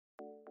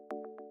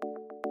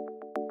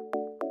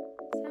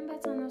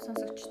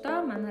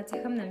Сонсогчдоо манай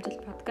Захим намжил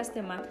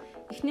подкастын маань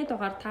эхний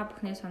дугаар та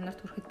бүхний сонорт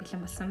хүрэхэд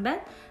бэлэн болсон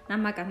байна.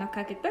 Намайг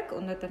Анока гэдэг.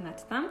 Өнөөдөр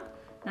надтай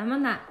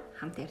намана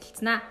хамт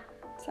ярилцсанаа.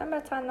 Сайн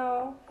байцгаана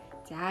уу?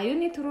 За,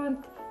 юуны түрүүнд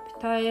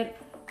бит хоёр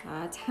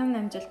Захим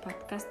намжил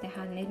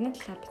подкастынхаа нэрний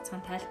талаар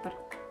бяцхан тайлбар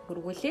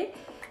хөргүүлье.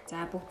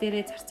 За,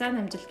 бүгдээрээ зарцаа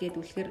намжил гээд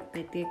үлгэр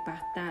байдгийг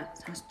багтаа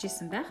сонсч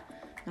ирсэн байх.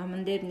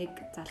 Номон дээр нэг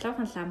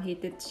залуухан лам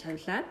хийдэд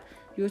шавлаад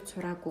юу ч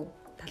сураагүй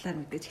талаар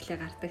мэдээж эхлээ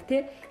гардаг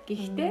тий.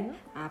 Гэхдээ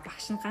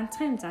багш нь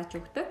ганцхан юм зааж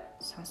өгдөг.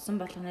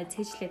 Сонсон болгоноо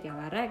цээжлээд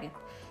яваарай гэд.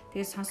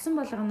 Тэгээд сонсон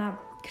болгоноо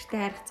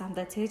гэртээ харих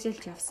замдаа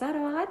цээжилж явсаар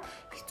байгаад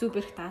хэцүү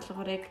бэрх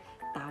даалгаврыг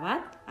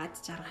даваад ад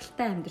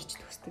жаргалтай амьдарч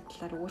төгсдөг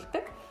талаар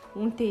өгүүлдэг.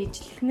 Үүнтэй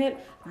ижилхнээр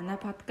манай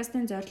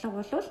подкастын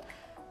зорилго бол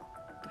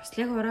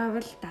туслыг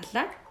хураавал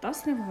далаа,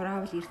 доосны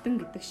хураавал эрдэн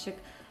гэдэг шиг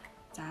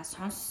за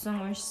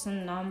сонссон,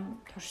 уншсан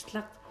ном,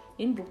 туршлага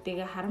энэ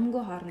бүгдийг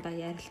харамгүй хоорондоо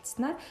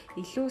ярилцсанаар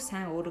илүү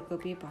сайн өөрийгөө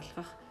бий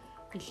болгох,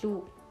 илүү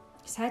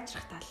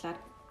сайжрах талаар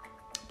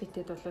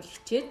бидэд бол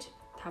хичээж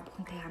та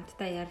бүхэнтэй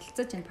хамтдаа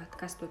ярилцаж энэ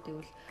подкастуудыг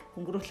бол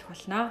өнгөрүүлэх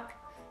болно.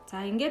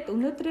 За ингээд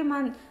өнөөдрийн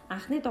маань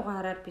анхны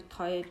дугаараар бид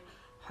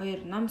хоёр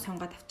ном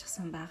сонгоод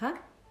авчихсан байгаа.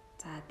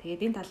 За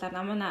тэгээд энэ талаар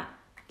намаа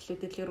илүү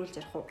дэлгэрүүлж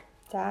ярих уу?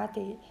 За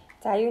тий.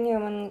 За юуны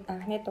өмнө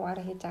анхны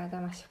дугаараа хийж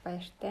байгаадаа маш их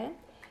баяртай.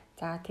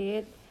 За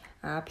тэгээд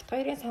бид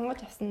хоёрын сонгож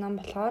авсан ном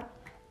болохоор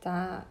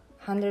за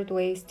 100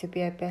 Ways to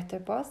be a Better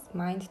Boss,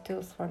 Mind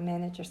Tools for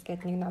Managers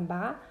гэдэг нэг ном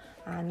байгаа.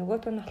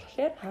 Нөгөөт нь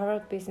болохоор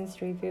Harvard Business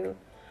Review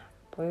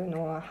буюу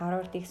нөгөө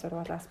Harvard их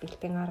сургуулиас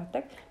бэлтгэн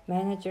гаргадаг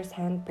Managers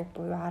Handbook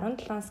буюу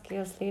 17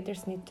 skills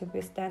leaders need to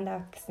be stand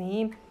out гэсэн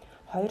ийм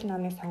хоёр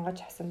номыг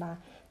сонгож авсан байна.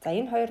 За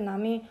энэ хоёр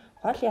номын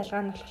гол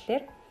ялгаа нь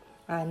болохоор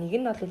нэг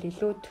нь бол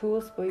илүү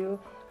tools буюу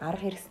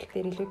арга хэрэгсэл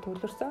дээр илүү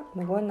төвлөрсөн.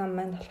 Нөгөө ном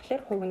маань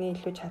болохоор хувийн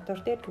илүү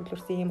чадвар дээр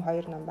төвлөрсөн ийм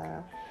хоёр ном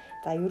байгаа.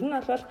 За ер нь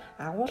бол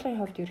агуулгын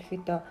хувьд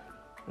ерөөхдөө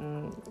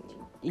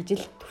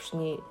ижил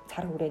төвшний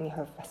цар хүрээний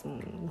хувь бас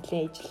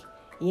нэлээд ижил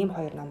ийм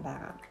хоёр ном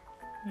байгаа.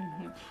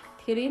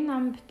 Тэгэхээр энэ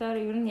ном битээр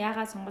ер нь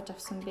яагаад сонгож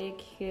авсан бэ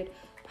гэхээр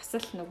бас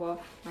л нөгөө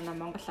манай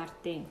Монгол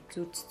ардын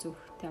зүрх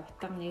зүгтэй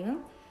утга нэгэн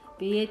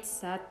биед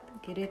сад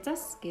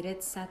гэрээзас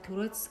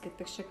төрөөс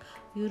гэдэг шиг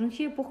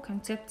ерөнхий бүх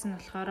концепц нь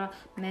болохоор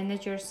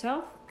manage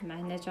yourself,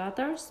 manage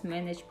others,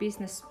 manage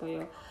business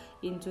буюу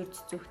энэ зүрх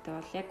зүгтэй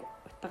бол яг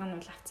утга нь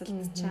бол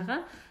хацалдж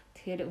байгаа.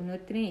 Тэгэхээр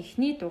өнөөдрийн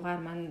эхний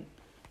дугаар маань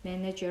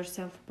manage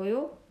yourself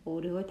буюу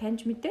өөрийгөө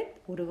таньж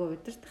мэдээд өөрийгөө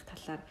удирдах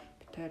талаар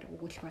бид хоёр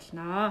өгүүлэх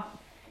болно.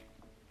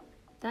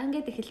 За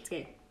ингээд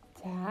эхэлцгээе.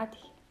 За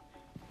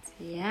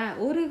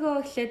өөрийгөө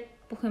эхлээд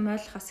бүх юм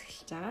ойлгохоос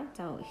эхэлж байгаа.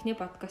 За эхний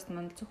подкаст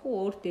маань зөвхөн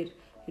өөр дээр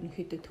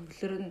ерөнхийдөө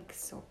төвлөрнө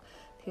гэсэн.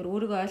 Тэгэхээр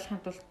өөрийгөө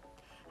ойлгохын тулд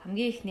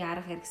хамгийн ихний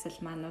арга хэрэгсэл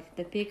маань бол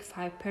the big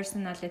 5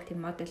 personality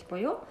model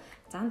буюу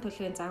зан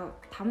төлөвийн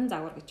 5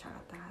 загвар гэж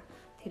байгаа.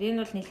 Тэр нь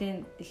бол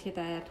нэлийн дэлхийд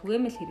даяар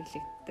түгээмэл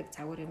хэрэглэгддэг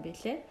загвар юм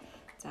байлээ.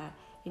 За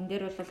энэ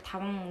дээр бол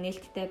 5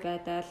 нээлттэй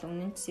байдал,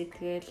 үнэнч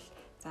сэтгэл,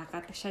 за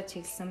гадагшаа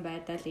чиглэсэн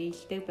байдал,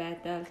 ээлдэг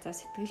байдал, за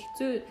сэтгэл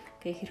зүй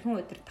гэх хэрхэн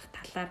удирдах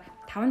талаар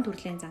 5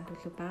 төрлийн зан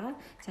төлөв байгаа.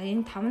 За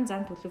энэ 5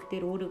 зан төлөв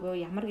дээр өөрийгөө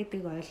ямар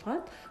гэдгийг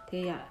ойлгоод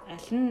тэгээ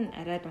аль нь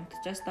арай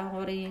дунтжаас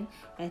дагуурын,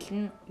 аль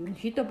нь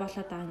ерөнхийдөө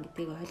болоод байгаа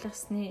гэдгийг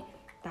ойлгосны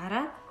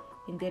дараа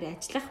энэ дээр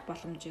ажиллах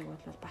боломжийг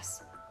бол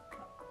бас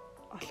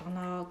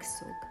олгоно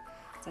гэсэн үг.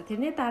 За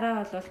тэрний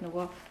дараа бол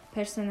нөгөө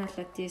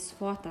personality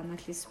SWOT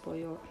analysis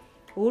буюу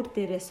өөр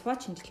дээрээ SWOT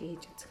шинжилгээ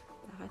хийж үзэх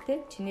байгаа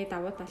тийм. Чиний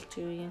давуу тал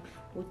чи юу юм?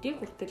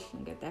 Өдийг хүртэл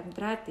ингээд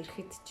амьдраад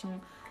ирэхэд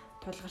чин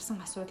тулгарсан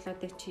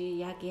асуудлуудыг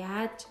чи яг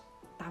яаж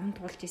даван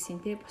туулж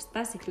исэн тийм.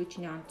 Бусдаас илүү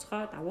чиний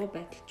онцгой давуу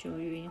байдал чи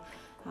юу юм?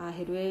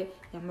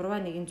 Хэрвээ ямарваа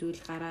нэгэн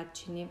зүйл гараад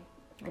чиний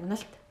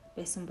угналт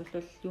байсан бол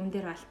юун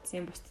дээр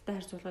алдсан? Бусдтай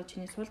харьцуулахад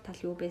чиний сул тал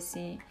юу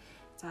байсан?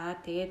 За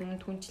тэгээд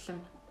мөн түнчлэн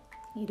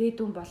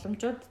ирээдүйн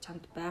боломжууд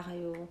чамд байгаа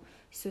юу?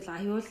 Эсвэл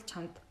аюул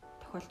чамд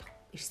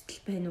тохиолдох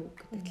эрсдэл байна уу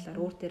гэдэг талаар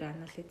өөр дээр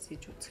анализ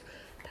хийж үзэх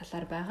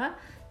талаар байгаа.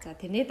 За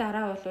тэрний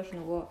дараа бол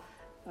нөгөө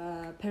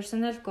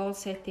personal goal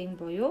setting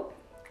буюу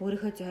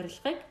өөрийнхөө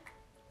зорилгыг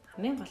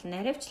хамгийн гол нь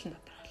наривчлан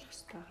тодорхойлох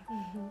хэрэгтэй байгаа.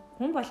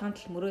 Хүн болгонд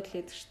л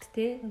мөрөөдлөд шүү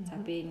дээ. За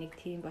би нэг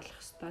тийм болох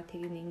хэрэгтэй,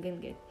 тийг ингэн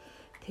гэд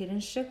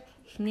тэрэн шиг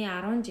эхний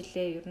 10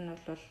 жилээ ер нь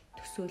бол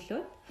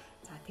төсөөлөөд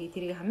за тэгээ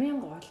тэрийг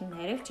хамгийн гол нь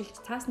наривчилж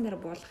цаасан дээр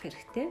буулгах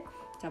хэрэгтэй.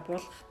 За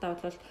буулгахтаа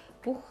бол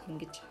бүх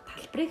ингэж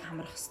талбарыг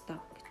хамрах хэрэгтэй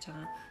гэж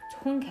байгаа.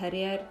 Зөвхөн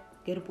карьер,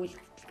 гэр бүл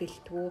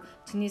гэлтгүү,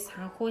 чиний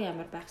санхүү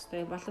ямар байх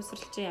ёстой,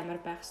 боловсрол чи ямар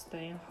байх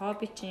ёстой,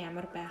 хобби чи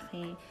ямар байх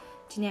юм,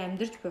 чиний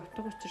амьдарч буй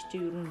утга учир чи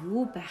ер нь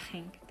юу байх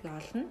юм гэдгийг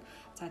олно.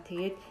 За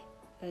тэгээд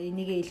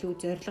энийгээ илүү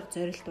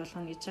зорилт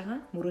болгоно гэж байгаа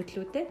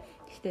мөрөөдлүүдээ.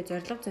 Гэхдээ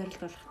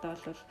зорилт болгохтаа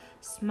бол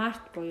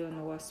смарт буюу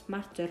нөгөө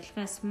смарт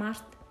зорилгын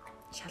смарт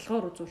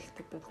шалгуур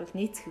үзүүлэлтэд бол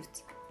нийцэх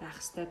үз байх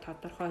ёстой,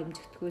 тодорхой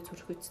хэмжигдэхүй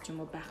зүрхэц ч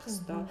юм уу байх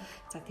ёстой.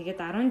 За тэгээд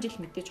 10 жил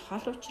мэдээж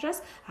хол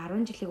учраас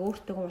 10 жилийг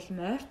өөртөө улам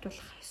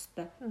ойртуулах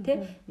ёстой. Тэ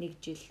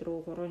 1 жил рүү,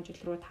 3 жил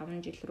рүү,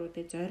 5 жил рүү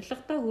тэ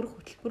зорилготой хүрэх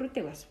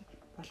хөтөлбөрүүдийг бас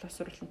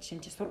боловсруулалт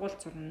шинж сургууль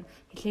сурна,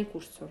 хэлний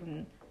курс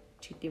сурна.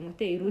 ч гэдэг юм уу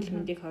те эрүүл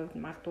мэндийн хувьд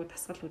магадгүй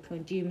дасгал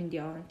хөдөлгөөн жимэнд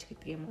явна ч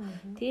гэдэг юм уу.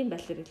 Тийм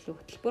байдлаар илүү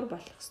хөтөлбөр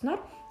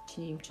болгосноор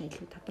чиний юм чинь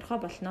илүү тодорхой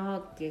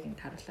болно гэдгийг нь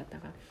харуулдаг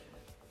байгаа.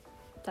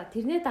 За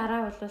тэрний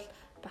дараа бол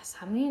бас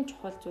хамгийн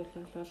чухал зүйл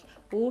бол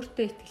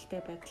өөртөө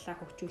итгэлтэй байдлаа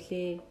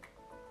хөгжүүлээ.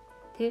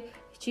 Тэ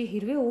чи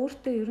хэрвээ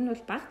өөртөө ер нь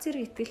бол баг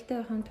зэрэг итгэлтэй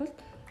байхын тулд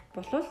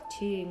болвол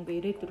чи ингээ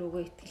ирээдүр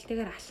рүүгээ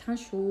итгэлтэйгээр алхах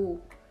шүү.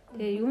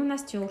 Тэгээ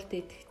юунаас чи өөртөө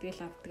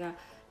итгэл авдгаа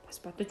бас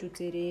бодож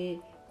үзээрэй.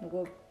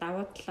 Нөгөө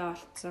давуу талаа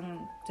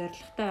олцсон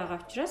зоригтой байгаа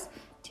учраас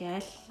чи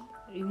аль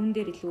юун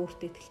дээр илүү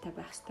өөртөө итгэлтэй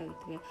байх хэрэгтэй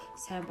гэдгээ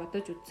сайн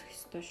бодож үзэх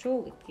ёстой шүү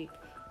гэдгийг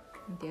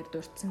энэ дээр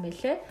дурдсан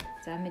байлээ.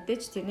 За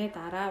мэдээж тэрний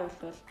дараа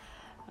бол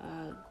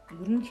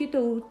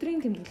ерөнхийдөө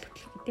өдрийн тэмдэглэл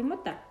хөтлөх гэдэг юм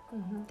уу да.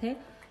 Тэ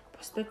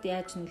бусдад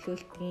яаж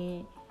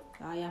нөлөөлдгийг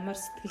ямар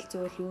сэтгэл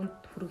зүйн юунд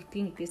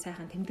хүрэгдгийг гэдгийг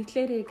сайхан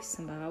тэмдэглээрэй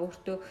гэсэн байгаа.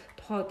 Өөртөө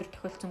тухайн өдөр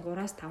тохиолдсон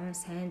 3-5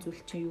 сайн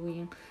зүйл чинь юу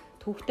юм?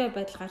 Төвөгтэй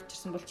байдал гарч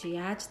ирсэн бол чи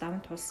яаж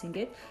даван туулсан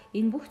гээд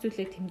энэ бүх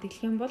зүйлээ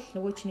тэмдэглэх юм бол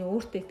нөгөө чиний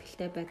өөртөө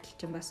итгэлтэй байдал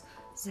чинь бас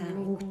сайн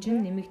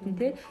хөгжин нэмэгдэн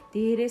тэ.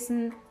 Дээрээс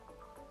нь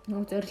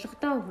нөгөө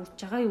зоригтой хүрч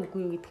байгаа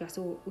юугүй юу гэдгээс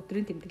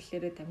өдрийн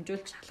тэмдэглэлээрээ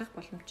дамжуулж шалгах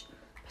боломж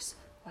бас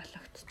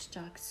олгогдчихж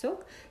байгаа гэсэн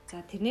үг.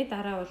 За тэрний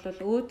дараа бол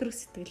өөдрөг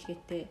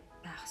сэтгэлгээтэй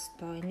байх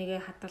ёстой. Энийгээ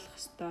хадгалах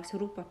ёстой.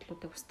 Сөрөг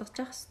бодлуудыг устгаж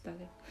явах ёстой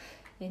гэх.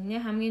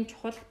 Энэний хамгийн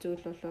чухал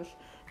зүйл бол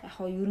яг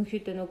хоо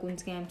ерөнхийдөө нэг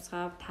гүнзгий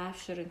амьсгал,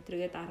 таавшир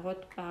энтергээд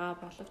аргууд байгаа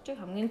боловч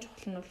хамгийн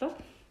чухал нь бол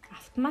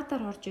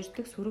автоматар орж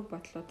ирдэг сөрөг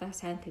бодлуудаа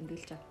сайн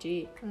тэмдэглэж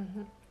авчий.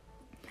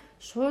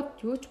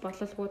 Шууд юуч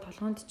бололгүй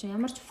толгоонд чинь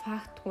ямар ч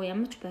фактгүй,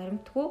 ямар ч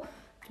баримтгүй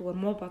зүгээр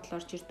муу бодол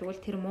орж ирдэг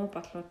бол тэр муу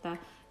бодлуудаа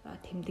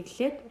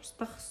тэмдэглээд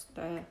устгах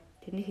ёстой.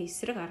 Тэрнийхээ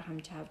эсрэг арга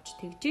хэмжээ авч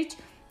тэгжиж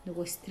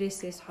нөгөө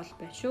стрессээс хол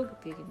байна шүү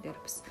гэдгийг энэ дээр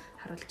бас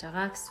харуулж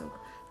байгаа гэсэн үг.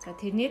 За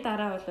тэрний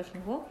дараа бол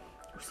нөгөө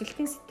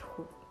өсөлтийн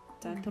сэтгхүү.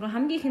 За түрүү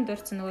хамгийн ихэнд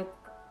дурдсан нөгөө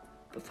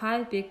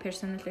 5 big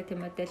personality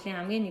моделийн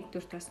хамгийн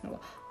нэгдүгürt бас нөгөө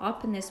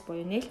openness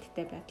буюу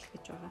нээлттэй байдал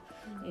гэж байгаа.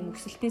 Энэ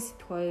өсөлтийн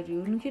сэтгхүү хоёр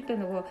ерөнхийдөө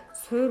нөгөө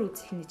суур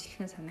үзэл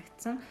нэжлэхэн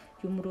санагдсан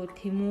юм руу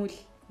тэмүүл,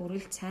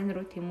 өргөл цайн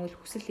руу тэмүүл,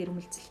 хүсэл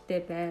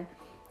эрмэлзэлтэй бай.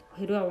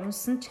 Хэрвээ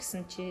унсан ч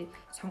гэсэн чи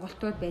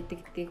сонголтууд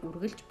байдаг гэдгийг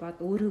үргэлж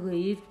бод, өөрийгөө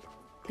ив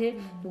тэ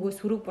нөгөө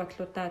сөрөг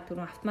бодлуудаа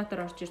түрүүн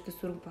автоматар орж ирдэг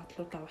сөрөг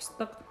бодлуудаа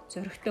устгах,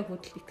 зоригтой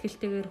хөдөл,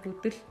 итгэлтэйгээр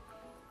хөдөл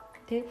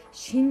тэ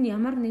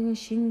ямар нэгэн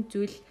шин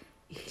зүйл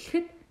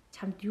эхлэхэд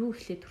чамд юу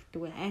эхлээд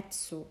төрдөг вэ?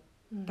 Айдас уу?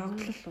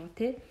 Догтлол уу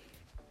тэ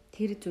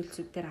тэр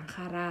зүйлсүүд дээр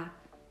анхаараа.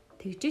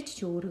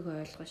 Тэгжээч чи өөрийгөө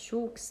ойлгоо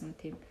шүү гэсэн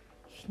тийм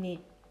ихний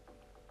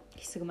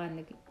хэсэг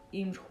маань нэг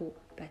иймэрхүү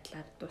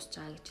байдлаар дуусч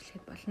байгаа гэж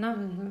хэлэхэд болно.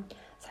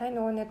 Сайн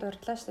нөгөөний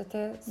дурдлаа шүү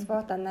дээ, тэ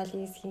SWOT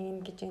анализ хийн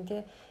гэж юм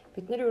тэ.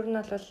 Бид нар ер нь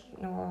бол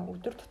нөгөө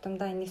өдөр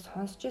тутамдаа энийг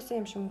сонсч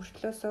ирсэн юм шиг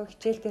мөртлөөсөө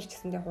хичээл дээр ч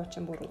гэсэндээ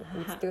хуучин бүр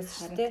үздэг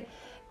шүү дээ.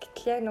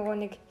 Гэтэл яг нөгөө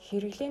нэг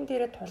хэрэглэн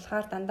дээрээ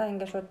тулахаар дандаа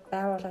ингээд шууд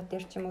байгууллага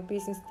дээр ч юм уу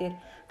бизнес дээр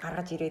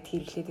гаргаж ирээд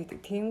хэрэглээд идэг.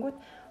 Тэнгүүд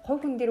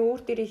хувь хүн дээр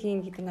өөр дээрээ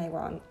хийн гэдэг нь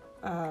айгүй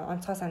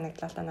онцгой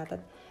санагдлаа та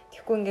надад.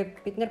 Тэгэхгүй ингээд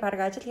бид нар баг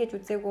ажил хийж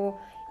үзээгүй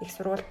их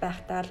сурвалж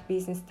байхдаа л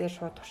бизнес дээр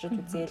шууд туршиж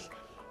үзээл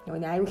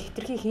нөгөө аюу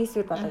хитрхи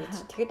хийсвэр болоо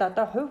гэж. Тэгэхэд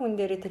одоо хувь хүн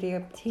дээрээ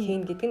тэрийг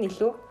хийн гэдэг нь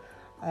илүү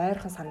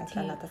ойрхон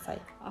санагдлаа надад сая.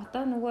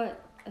 Одоо нөгөө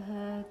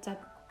за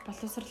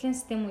боловсролын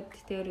системүүд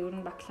дээр ер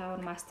нь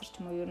бакалавр, мастер ч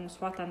юм уу ер нь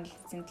SWOT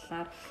анализын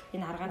талаар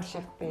энэ аргаан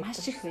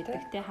маш их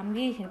байдаг те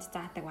хамгийн ихэнд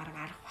заадаг баг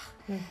арга бах.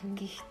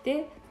 Гэхдээ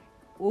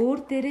өөр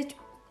дээрэж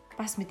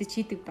бас мэдээж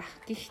хийдэг байх.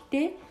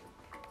 Гэхдээ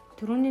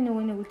түрүүний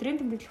нөгөө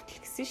өдрийн тэмдэглэл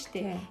хөтлөх гэсэн шүү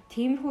дээ.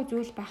 Тиймэрхүү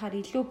зүйл байхаар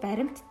илүү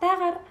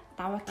баримттайгаар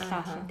давуу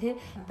талаа болно тий.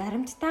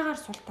 Баримттайгаар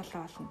сул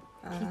талаа болно.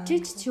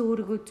 Хичээж чи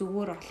өөрийгөө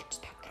зөвөр олж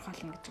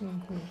тодорхойлно гэж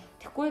байна.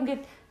 Тэгэхгүй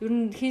ингээд ер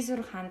нь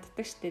хийсвэр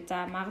ханддаг шүү дээ.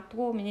 За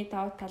магадгүй миний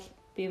давуу тал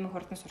би юм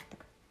хурдан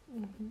сурдаг.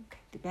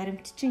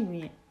 Баримт чинь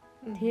юу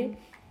юм тий.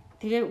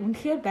 Тэгээ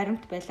үнэхээр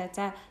баримт байлаа.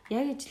 За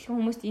яг ижлэх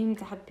хүмүүст ийм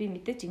захад би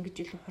мэдээж ингэж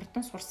илүү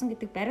хурдан сурсан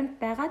гэдэг баримт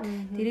байгаад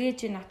тэргээ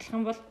чи нотлох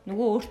юм бол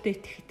нөгөө өөртөө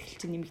итгэл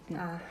чинь нэмэгдэнэ.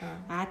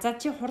 За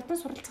чи хурдан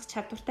суралцах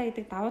чадвартай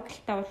гэдэг давуу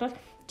талтай бол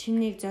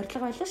чинийг зориг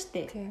байлаа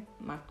штэ.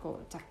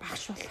 Магадгүй за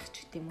багш болох ч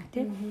гэдэг юм уу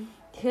тий.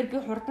 Тэгэхээр би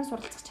хурдан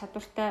суралцах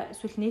чадвартай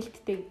эсвэл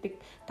нээлттэй гэдэг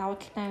давуу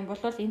талтай юм бол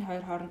энэ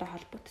хоёр хоорондоо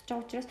холбогдож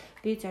байгаа учраас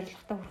би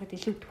зорилготой хүрэхэд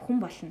илүү төвхөн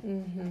болно.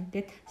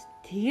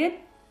 Тэгээд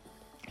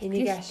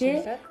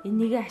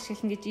энийг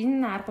ашиглана гэж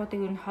энэ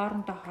аргуудыг ер нь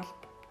хоорондоо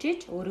холбож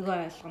өөрийгөө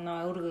ойлгоно,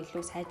 өөрийгөө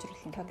илүү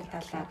сайжруулах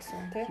талаа гэсэн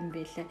юм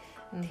байлээ.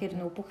 Тэгэхээр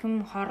нөгөө бүх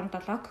юм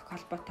хоорондоо логик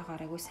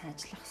холбоотойгоор айгүй сайн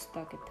ажиллах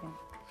хэрэгтэй гэдэг нь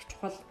их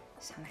чухал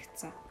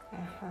санагцсан.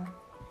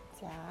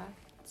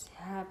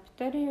 За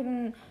бидний ер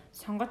нь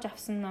сонгож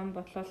авсан ном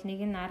бол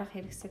нэг нь арга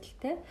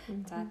хэрэгсэлтэй.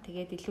 За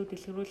тэгээд илүү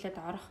дэлгэрүүлээд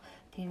орох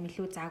тийм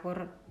илүү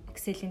загвар,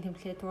 Excel-ийн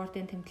темплейт,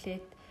 Word-ийн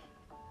темплейт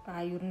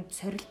ер нь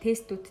сорил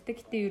тестүүдтэй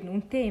гэтээ ер нь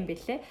үнэтэй юм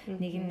байлээ.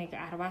 Нэг нь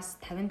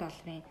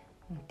 $10-50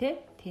 үнэтэй.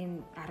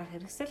 Тийм арга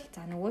хэрэгсэл.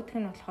 За нөгөөх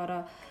нь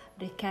болохоор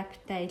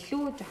recap-тай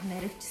илүү жоохон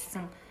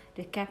наривчилсан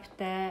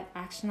recap-тай,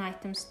 action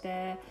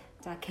items-тай,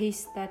 за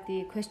case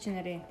study,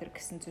 questionnaire enter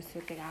гэсэн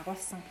зүйлсүүдийг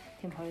агуулсан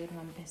тийм хоёр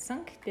ном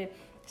байсан. Гэтээ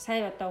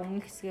сая одоо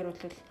өмнөх хэсгээр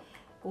бол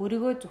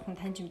өөрийгөө зөвхөн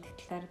таньж мэдэх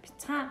талаар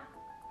бяцхан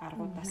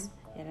аргуудаас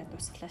яриад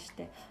дуслаа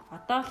штэ.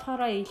 Одоо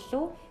болохоор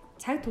илүү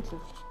цаг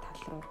төлөвлөх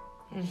тал руу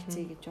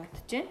хэлцээ гэж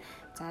бодож байна.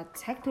 За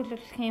цаг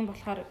төлөвлөх юм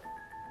болохоор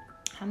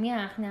хамгийн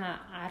анхны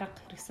арга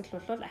хэрэгсэл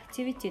бол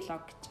activity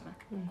log гэж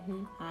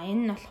байгаа.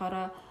 Энэ нь болохоор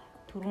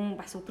түрүүн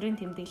бас өдрийн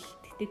тэмдэглэл.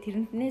 Гэтэ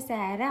тэрнээсээ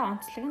арай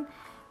онцлог нь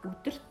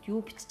өдөрт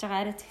юу бичиж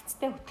байгаа арай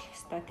зэгцтэй хөтлөх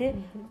хэрэгтэй тий.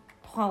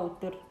 Тухайн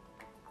өдөр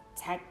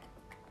цаг,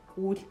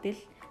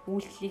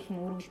 үйлдэлийнх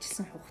нь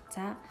үргэлжилсэн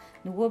хугацаа,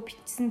 нөгөө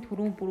бичсэн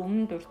түрүүн бүр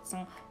өмнө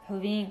дурдсан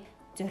хувийн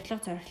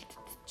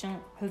зорилтод чинь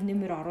хувь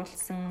нэмэр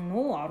оруулсан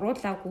нуу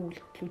оруулаагүй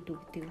үйлдэлүүд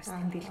гэдгийг бас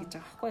тэмдэглэж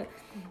байгаа байхгүй юу.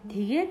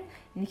 Тэгээд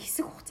нэг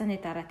хэсэг хугацааны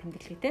дараа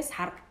тэмдэглэхдээ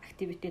сар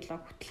activity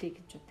log хөтлөе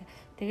гэж үү.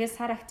 Тэгээд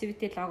сар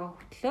activity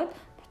log хөтлөөд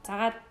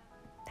буцаагаад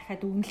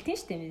дахиад үнэлтийн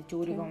штэ мэдээж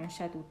өөрийгөө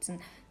уншаад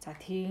үзнэ. За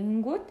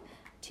тэгэнгүүт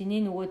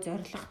чиний нөгөө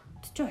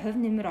зорилгот чи хувь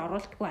нэмэр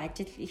оруулдаггүй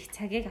ажил их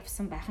цагийг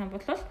авсан байх юм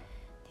бол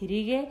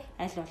тэрийгэ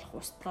аль болох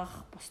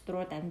устгах, бусд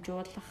руу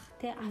дамжуулах,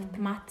 тэ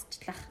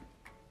автоматчлах.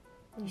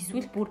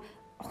 Эсвэл бүр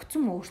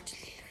огцом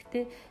өөрчлөх,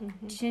 тэ.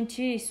 Жишээ нь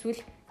чи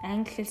эсвэл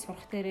англи хэл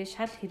сурах дээрээ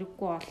шал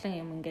хэрэггүй олон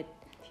юм ингээд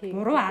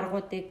буруу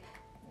аргуудыг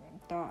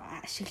одоо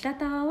ашиглаад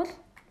байгаа бол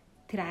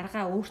тэр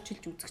аргаа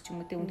өөрчилж үзэх ч юм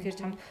уу, тэ. Үнэхээр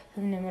чамд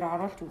хувь нэмэр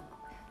оруулж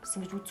гэсэн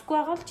гэж үзэхгүй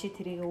байгаа бол чи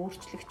тэрийгэ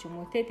өөрчлөх ч юм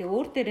уу, тэ. Тэгээ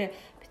өөр дээрээ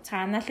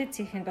бяцхан анализ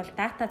хийхэд бол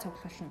дата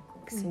цуглуулна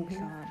гэсэн үг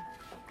л байна.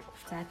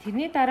 За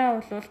тэрний дараа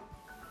бол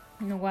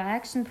нөгөө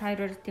action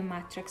priority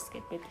matrix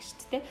гэдэг байдаг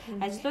шүү дээ.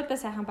 Ажлуудаа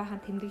сайхан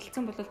бахан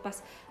тэмдэглэсэн бол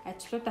бас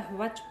ажлуудаа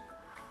хувааж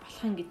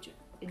болох юм гэж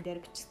энэ дээр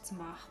бичигдсэн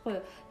байгаа байхгүй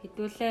юу.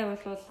 Хэдүүлээ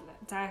бол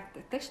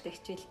заагддаг шүү дээ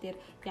хичээл дээр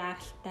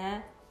яаралтай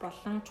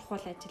болон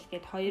чухал ажил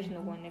гэд хоёр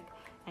нөгөө нэг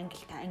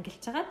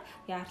ангилж хагаад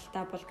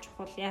яаралтай бол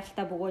чухал,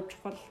 яаралтай бөгөөд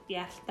чухал,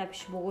 яаралтай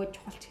биш бөгөөд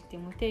чухал ч гэдэг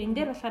юм уу те. Энэ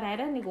дээр болохоор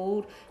арай нэг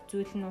өөр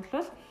зүйл нь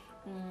бол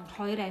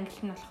хоёр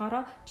ангилт нь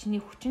болохоор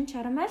чиний хүчин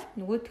чармайл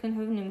нөгөөх нь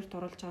хувь нэмэрт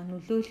оруулж байгаа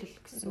нөлөөлөл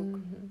гэсэн үг.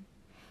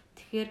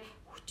 Тэгэхээр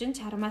хүчин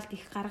чармаалт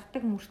их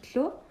гаргадаг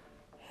мөртлөө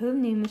хувь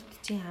нэмэрт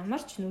чинь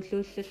ямарч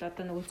нөлөөлөл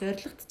одоо нөгөө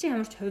зорилгот чинь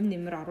ямарч хувь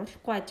нэмэр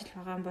оруулахгүй ажил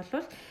байгаа юм бол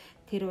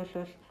тэр бол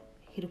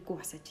хэрэггүй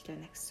бас ажил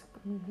байна гэсэн үг.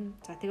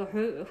 За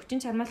тэгээ хүчин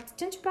чармаалт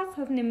чинь ч баг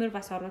хувь нэмэр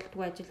бас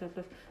оруулдаггүй ажил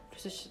бол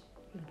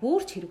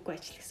бүрч хэрэггүй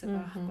ажил гэсэн үг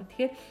байгаа байхгүй.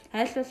 Тэгэхээр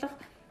айл болох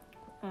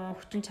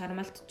хүчин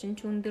чармаалт чинь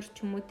ч өндөр ч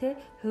юм уу те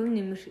хувь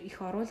нэмэр их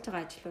оруулж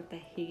байгаа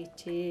ажлуудаа хийгээч.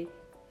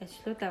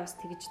 Ажлуудаа бас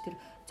тэгж тэр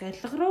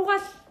зорилго руугаа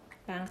л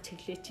банк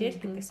чиглээч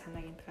гэдэг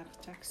санааг энд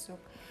гаргаж байгаа гэсэн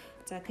үг.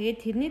 За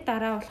тэгээд тэрний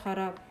дараа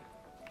болохоор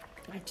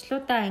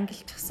ажлуудаа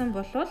ангилчихсан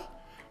болвол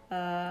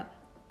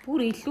бүр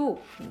илүү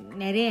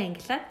нарийн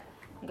ангилаад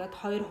ингээд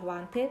хоёр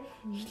хуваан те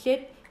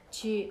эхлээд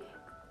чи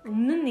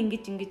өмнө нь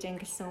ингэж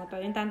ангилсан одоо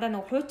энэ дандаа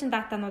нэг хуучин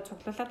датанууд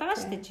цуглуулад байгаа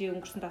шүү дээ. Чи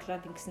өнгөрсөн 7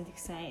 хоног тэгсэн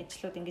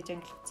ажлууд ингэж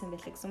ангилагдсан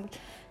байлаа гэсэн бол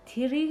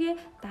тэрийг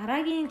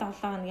дараагийн 7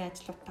 хоногийн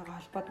ажлуудтайгаа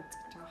холбоод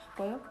үзэж байгаа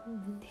байхгүй юу.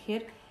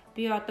 Тэгэхээр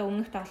би одоо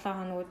өмнөх 7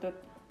 хоногудад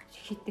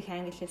хитэх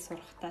англи хэл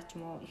сурахтаа ч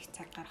юм уу их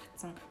цаг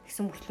гаргацсан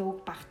гэсэн мөртлөө үг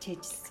багч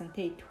хийжсэн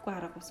те идэвхгүй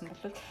аргагүй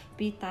бол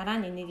би дараа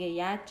нь энийгээ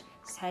яаж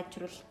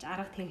сайжруулж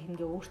арга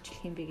техникээ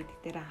өөрчлөх юм бэ гэдэг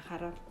дээр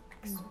анхаарал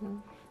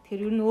гэсэн.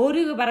 Тэгэхээр ер нь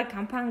өөрийгөө бараг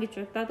компани гэж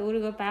бодоод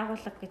өөрийгөө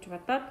байгууллага гэж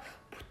бодоод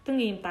бүтэн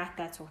ийм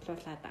дата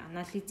цуглуулад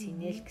анализ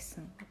хийнэ л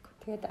гэсэн.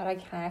 Тэгээд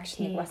дараагийнхаа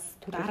акшныг бас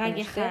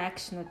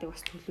акшнуудыг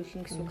бас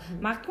төлөвлөн гэсэн.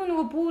 Магадгүй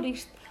нөгөө бүр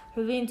их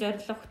хувийн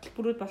зорилго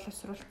хөтөлбөрүүд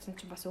боловсруулсан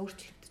чинь бас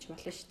өөрчлөгдөж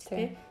болно шүү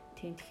дээ.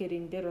 Тийм тэгэхээр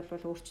энэ дээр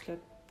бол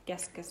өөрчлөлт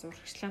газ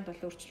урагшлаанд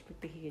бол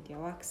өөрчлөлтүүдийг хийгээд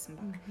яваа гэсэн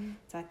байна.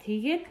 За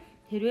тэгээд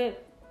хэрвээ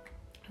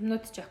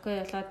юмнууд ч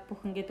окей болоод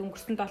бүх ингээд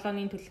өнгөрсөн 7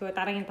 хоногийн төлөвлөгөө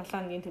дараагийн 7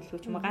 хоногийн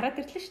төлөвлөгөө ч юм уу гараад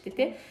ирлээ шүү дээ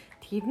тий.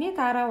 Тэрний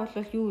дараа бол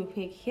юу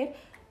вэ гэхээр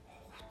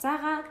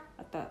хугацаагаа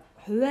одоо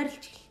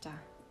хуваарлж эхэлж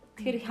байгаа.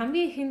 Тэгэхээр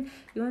хамгийн их нь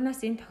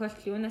юунаас энэ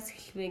тохиолдол юунаас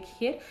эхэлвэ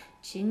гэхээр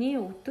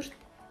чиний өдөрт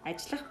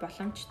ажиллах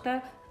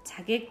боломжтой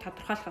цагийг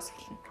тодорхойлохоос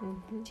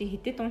эхэлнэ. Чи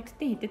хэдэд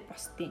унтдیں, хэдэд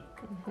босдیں۔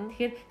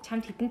 Тэгэхээр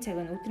чамд хэдэн цаг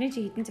байна? Өдрийн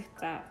чи хэдэн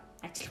цагт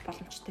ажиллах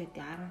боломжтой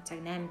байдیں۔ 10 цаг,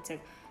 8 цаг.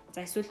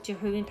 За эсвэл чи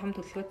хувийн том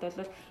төлөвлөгөөт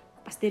бол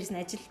бас дээрээс нь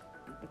ажил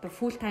одоо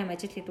full time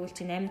ажил гэдэг үл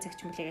чи 8 цаг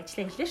ч юм уу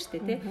ажиллаа хэлээ шүү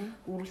дээ, тий.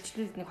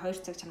 Үргэлжлүүлээд нэг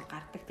 2 цаг чамд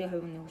гардаг, тий,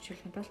 хувийн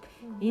хөгжүүлэхэд бол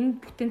энэ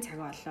бүтэн цаг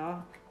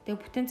болоо.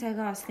 Тэгээ бүтэн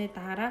цагаа олсны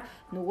дараа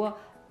нөгөө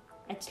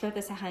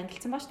ажлуудаа сайхан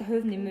ангилсан баа шүү дээ.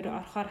 Хувь нэмэр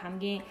орохоор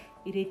хамгийн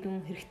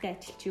ирээдүйн хэрэгтэй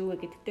ажил чи юу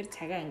вэ гэдэг дээр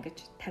цагаа ингэж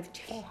тавьж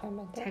эхлэх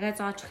юм байна. Цагаа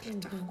зоож эхлэх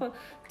байгаа байхгүй.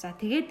 За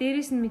тэгээд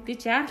дээрэс нь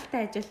мэдээж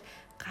яаралтай ажил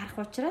гарах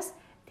учраас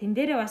тэн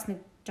дээрээ бас нэг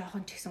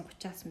жоохон ч гэсэн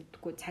 30-аас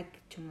мэдгүй цаг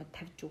ч юм уу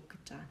тавьж өг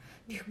гэж байгаа.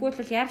 Тэгэхгүй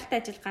бол яаралтай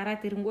ажил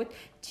гараад ирэнгүүт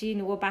чи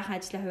нөгөө баахан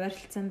ажлаа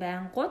хуваарлцсан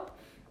байнгут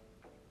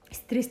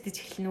стресстэй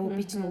эхэлнэ.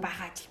 Би ч нөгөө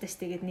баахан ажилтаа ш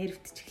тэгээд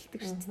нервтэж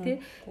эхэлдэг шүү дээ.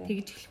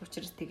 Тэгж эхлэх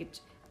учраас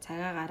тэгж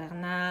цагаа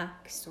гарганаа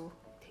гэсэн.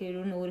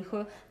 Тэгэхээр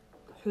өөрийнхөө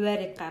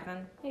хуваарийг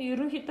гаргана.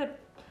 Ерөнхийдөө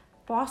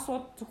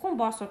зөвхөн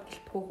боссууд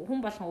гэлтгүй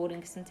хүн болгон өөр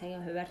ингэсэн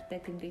цагийн хуваартай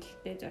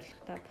тэмдэглэлтэй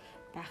зорилготой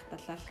байх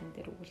талаар энэ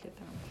дээр өгүүлээд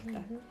байгаа юм л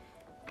та.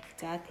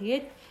 За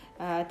тэгээд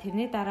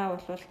тэрний дараа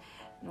бол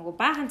нөгөө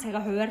баахан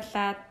цагаа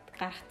хуваарлаад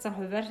гаргацсан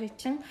хуваарийг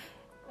чинь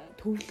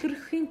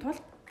төвлөрөхийн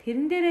тулд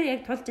тэрэн дээрээ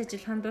яг тулж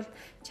ажиллаханд бол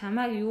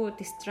чамааг юу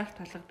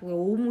дистракт болгодог вэ,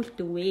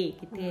 өвмөлдөг вэ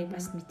гэдгээ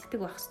бас мэддэг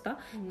байх хэвээр.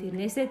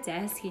 Тэрнээсээ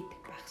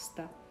зайлсхийдэг байх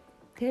хэвээр.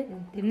 Тэ?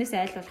 Тэрнээс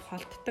айл бол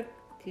холддог.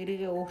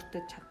 Тэрийгээ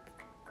өөртөө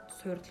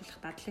суурлуулах,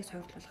 дадлыг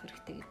суурлуулах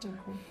хэрэгтэй гэж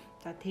байгаа.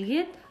 За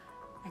тэгээд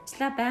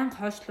ажлаа байнга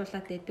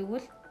хойшлуулад байдаг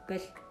бол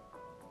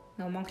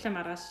Монголын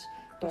маргааш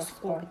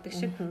дуусахгүй гэдэг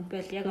шиг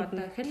бол яг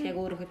одоо ихэл яг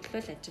өөрөө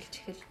хөдлөл ажиллаж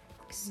ихэл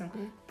гэсэн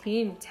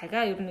тийм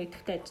цагаа ер нь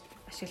идэвхтэй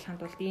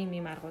ашиглаханд бол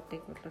ийм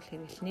аргуудыг бол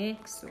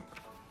хэрэглэнэ гэсэн.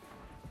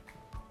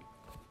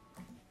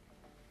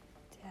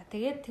 За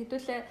тэгээд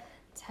хэдүүлээ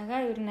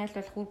цагаа ер нь аль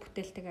болох үр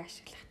бүтээлтэйг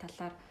ашиглах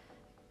талаар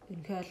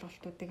ерөнхий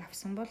ойлголтуудыг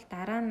авсан бол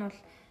дараа нь бол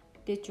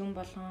мэдээж юм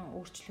болгон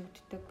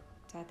өөрчлөгддөг.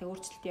 За тэгээд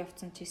өөрчлөлт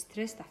явцсан чи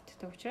стресс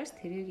автдаг учраас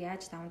тэрийг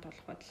яаж даван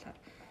туулах вэ талаар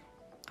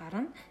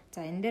гарна.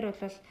 За энэ дээр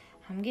бол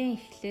хамгийн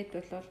эхлээд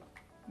бол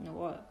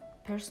нөгөө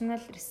personal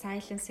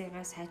resilience-ийг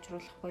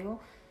сайжруулах буюу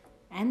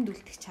амьд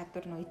үлдэх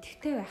чадвар, нөгөө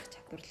идэвхтэй байх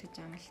чадвар л гэж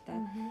юм л та.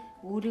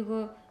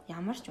 Өөрийгөө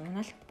ямар ч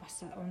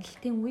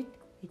уналтын үед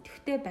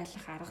идэвхтэй байх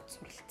арга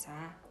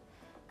суралцаа.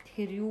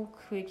 Тэгэхээр юу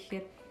гэх вэ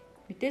гэхээр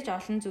мэдээж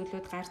олон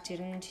зүйлүүд гарч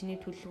ирэн чиний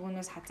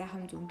төлөвлөгөөнөөс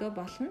хазаахан зөндөө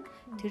болно.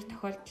 Тэр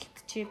тохиолдолд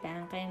чи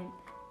байнгын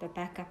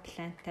backup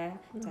planтай.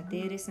 За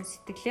дээрээс нь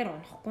сэтгэлээр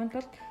унахгүй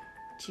тулд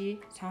чи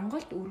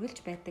сонголт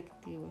үргэлж байдаг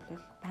гэдгийг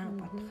бол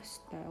байнга бодох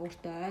ёстой.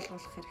 Өөртөө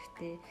ойлгуулах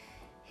хэрэгтэй.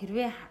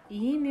 Хэрвээ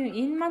ийм юм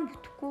энэ маань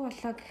бүтэхгүй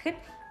болоо гэхэд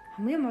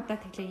хамгийн мудаа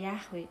тэглээ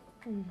яах вэ?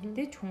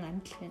 Мэдээж хүн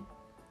амьд л байна.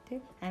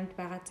 Тэ? Амьд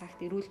байгаа цагт,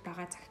 эрүүл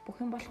байгаа цагт бүх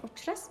юм болох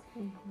учраас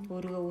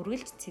өөрийгөө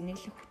үргэлж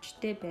цэнэглэх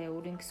хүчтэй бай,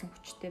 өөрийн гэсэн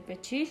хүчтэй бай.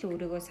 Чи л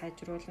өөрийгөө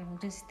сайжруулна.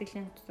 Хүнчин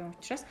сэтгэлийн тусам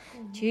учраас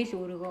чи л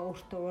өөрийгөө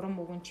өөртөө урам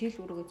өгөн, чи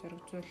л өөрийгөө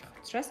зоригжуулах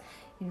учраас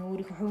энэ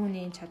өөрийнхөө хувь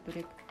хүний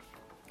чадварыг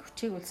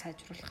хүчийг бол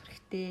сайжруулах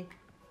хэрэгтэй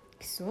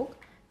гэсэн үг.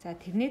 За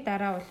тэрний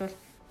дараа бол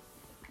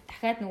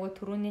дахиад нөгөө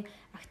түрүүний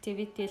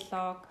activity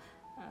log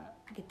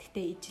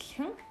гэдэгтээ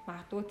ижилхэн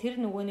магадгүй тэр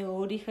нөгөөний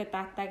өөрийнхөө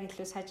датаг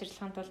илүү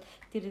сайжруулахын тулд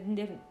тэрэн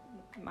дээр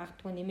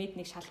магадгүй нэмээд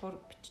нэг шалгуур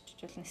бичиж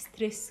болно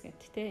стресс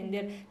гэдэг тийм энэ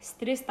дээр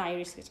стресс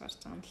diaries гэж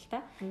гарч байгаа юм л та.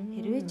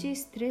 Хэрвээ чи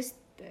стресс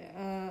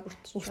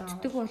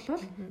өртдөг бол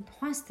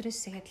тухайн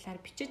стрессийн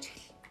талаар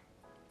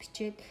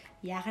бичээд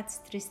яагаад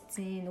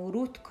стрессцэн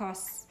root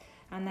cause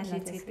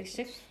анализ гэдэг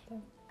шиг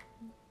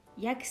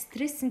яг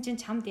стресс чинь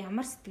чамд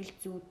ямар сэтгэл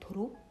зүй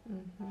төрөв.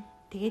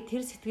 Тэгээд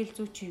тэр сэтгэл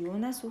зүй чи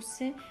юунаас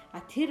үүссэн?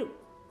 Тэр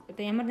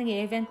одоо ямар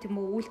нэгэн event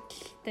юм уу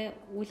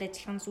үйлдэлтэй үйл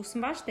ажиллагаанаас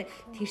үүссэн байгаа шүү дээ.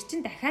 Тэр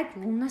чин дахиад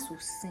юунаас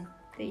үүссэн?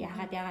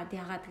 Тэгээд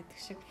яагаад гэдэг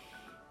шиг.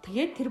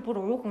 Тэгээд тэр бүр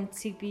ууг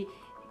үндсийг би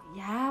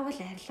яавал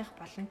арилгах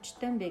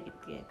боломжтой юм бэ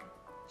гэдгээ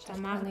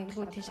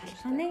магадгүй тийм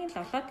шалхааныг л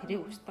олоод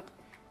тэрийг үүсдэг.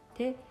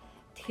 Тэ?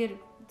 Тэгэхээр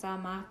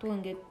за магадгүй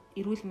ингээд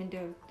эрүүл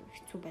мэндийн хувьд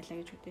хэцүү байлаа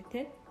гэж үтэй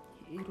тэ.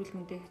 Эрүүл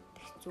мэндийн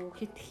хэцүү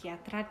хит их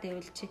ядраад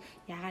байвал чи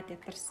яагаад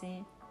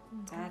ядарсан?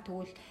 За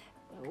тэгвэл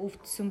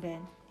өвдсөн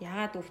байна.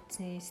 Яагаад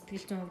өвдсөн?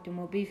 Сэтгэл зүйн хувьд юм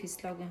уу, бие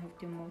физиологийн хувьд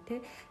юм уу,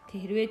 тэ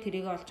хэрвээ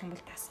тэрийг олж юм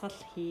бол тасгал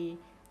хий,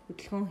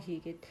 хөдөлгөөн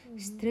хийгээд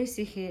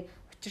стрессийнхээ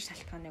учир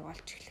шалтгааныг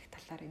олж эхлэх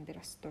талаар энэ дэр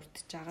бас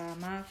дурдж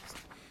байгаамаа.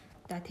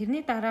 За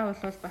тэрний дараа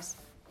бол бас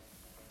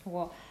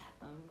нөгөө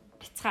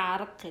бяцхан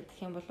арга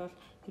гэдэг юм бол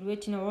хэрвээ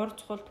чиний уур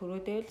чухал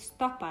төрөөдөө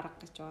стоп арга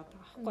гэж байгаа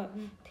байхгүй.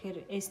 Тэгэхээр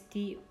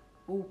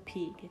STOP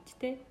гэдэг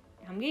тэ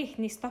хамгийн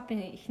ихний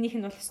стопын эхнийх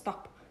нь бол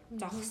стоп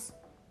зогс.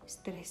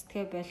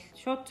 Стресстэй бол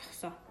шууд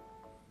зогсоо.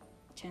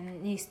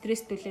 Чиний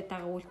стресс төлөөд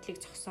байгаа үйлдэлийг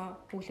зогсоо,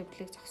 үйл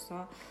явдлыг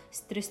зогсоо,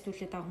 стресс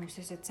төлөөд байгаа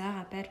хүмүүсээс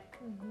заагаа барь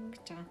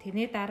гэж байгаа.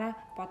 Тэрний дараа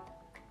бод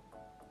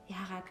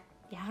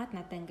яагаад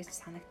надад ингэж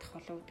санагдах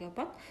болов гэдгээ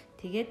бод.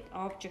 Тэгээд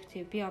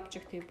би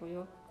objective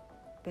буюу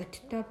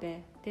бодиттой бай.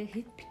 Тэ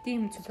хэд бити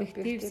юм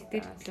субъектив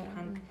сэтгэл хөдлөл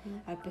ханд,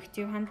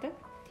 объектив хандаг.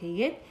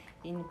 Тэгээд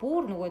энэ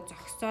бүр нөгөө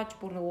зогсоож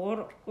бүр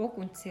нөгөө уг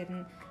үндсээр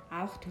нь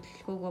авах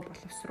төлөвлөгөөгөө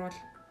боловсруул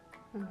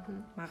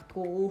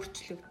магадгүй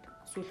өөрчлөгд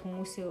эсвэл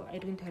хүмүүсийн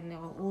эргэн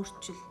тойрныгоо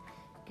өөрчил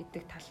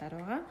гэдэг талаар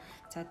байгаа.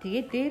 За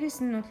тэгээд дээрэс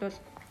нь бол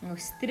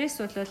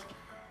стресс бол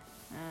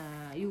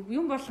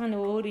юм болгоно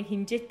өөрийн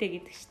хэмжээтэй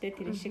гэдэг чтэй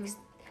тэр шиг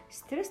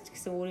стресс ч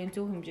гэсэн өөрийн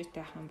зөв хэмжээтэй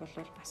байх юм бол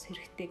бас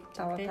хэрэгтэй гэж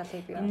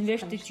байна.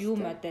 Инвертэд юу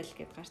модель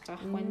гэдээ гарч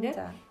байгаа байхгүй нэ.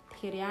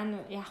 Тэгэхээр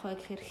яах вэ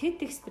гэхээр хэд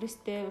их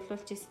стресстэй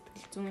бол чи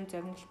сэтгэл зүйн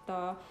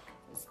зорилттой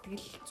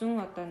сэтгэл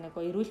зүйн одоо нэг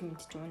эрүүл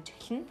мэнд ч унж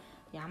эхэлнэ.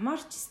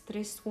 Ямар ч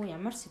стрессгүй,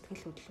 ямар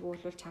сэтгэл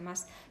хөдлөлгүй бол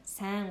чамаас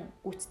сайн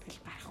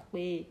гүйцэтгэл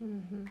гарахгүй.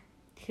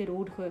 Тэгэхээр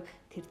өөрийнхөө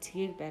тэр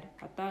цэгийг барь.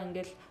 Одоо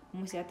ингээл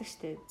хүмүүс яадаг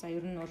штэ. За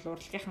ер нь бол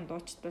урлагийнхан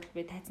дуучдвал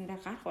би тайзан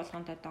дээр гарах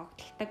болгондоо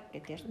догтлдог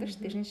гэдээ ярьдаг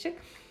штэ. Тэр шиг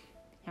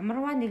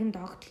ямарваа нэгэн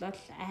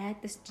догтлол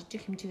айдас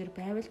жижиг хэмжээгээр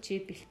байвал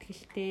чи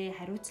бэлтгэлтэй,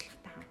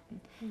 хариуцлагатай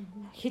хандна.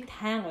 Хит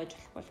хайн гойж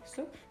болохгүй л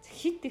гэсэн.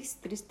 Хит их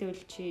стресстэй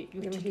бол чи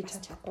юу ч хийж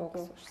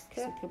чадахгүй.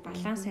 Тэгэхээр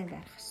балансыг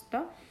барих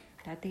хэрэгтэй.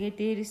 За тэгээд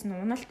дээрэс нь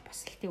уналт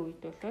босолтын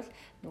үед бол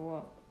нөгөө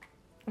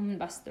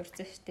өмнө бас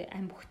дурдсан штэ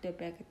ам бүхтэй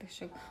бай гэдэг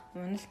шиг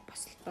уналт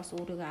босолтоос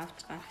өөрийгөө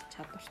авч гарах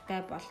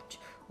чадвартай болж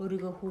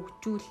өөрийгөө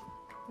хөгжүүл.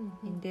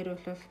 Энэ дээр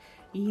бол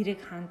эерэг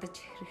хандаж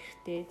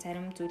хэрэгтэй.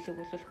 Зарим зүйлийг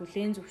бол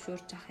хүлээн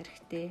зөвшөөрж авах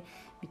хэрэгтэй.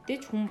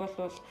 Мэдээж хүн бол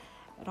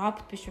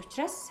робот биш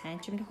учраас сайн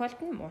ч юм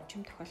тохиолдно, муу ч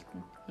юм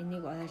тохиолдно.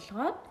 Энийг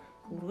ойлгоод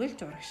үргэлж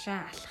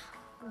урагшаа алах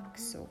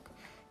гэсэн үг.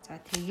 За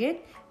тэгээд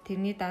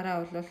тэрний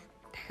дараа бол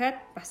дахиад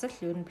бас л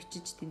ер нь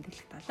бичиж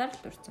тэмдэглэх талаар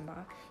л дурдсан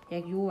байгаа.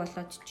 Яг юу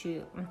болоод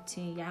чи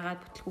унтсан,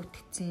 яагаад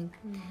бүтлгүүтгцэн.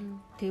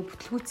 Тэгээ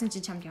бүтлгүүтсэн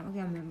чинь чамд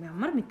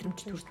ямар мэдрэмж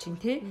төрж чинь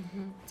те.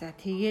 За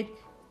тэгээд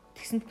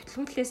тэгсэнд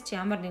бүтлгүүтлээс чи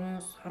ямар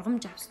нэгэн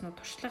сургамж авсан уу,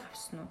 туршлага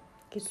авсан уу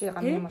гэж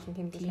гамны болон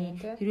тэмдэглэн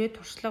те. Хэрвээ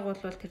туршлага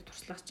бол тэр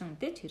туршлага чинь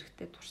мэдээж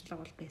хэрэгтэй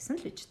туршлага бол байсан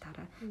л гэж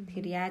тараа.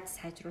 Тэгэхээр яаж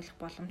сайжруулах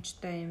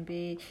боломжтой юм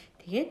бэ?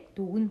 Тэгээд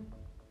дүгнэ.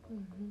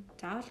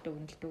 Заавал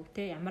дүгнэлтүү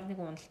те. Ямар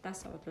нэгэн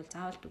уналтаас бол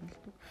заавал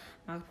дүгнэлтүү.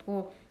 Магадгүй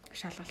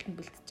шалгалтанд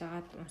бэлтэж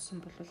байгаад унсан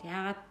бол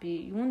яагаад би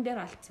юун дээр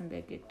алдсан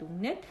бэ гэд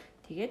дүгнээд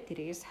тэгээд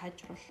тэрийгээ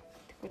сайжруул.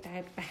 Тэгэхгүй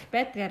тэгээд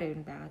байдгаар ер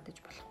нь байгаад гэж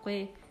болохгүй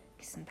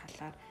гэсэн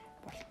талаар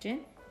болж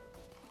байна.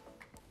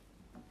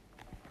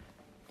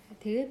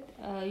 Тэгээд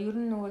ер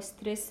нь нөгөө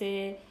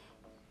стрессээ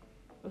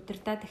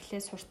удирдах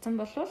эхлээ сурцсан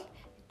болвол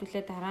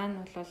хэдүүлээ дараа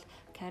нь бол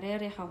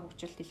карьерийнхаа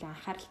хөгжилд илүү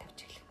анхаарал тавьж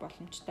эхлэх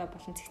боломжтой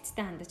болон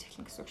цэгцтэй хандаж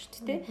эхлэх гэсэн үг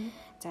шүү дээ.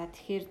 За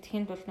тэгэхээр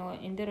тэнд бол нөгөө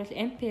энэ дээр бол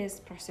MPS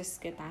process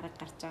гэдэг арга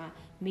гарч байгаа.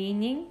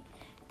 Meaning,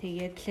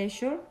 тэгээд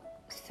pleasure,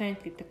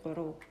 strength гэдэг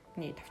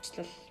гурвны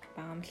төвчлөл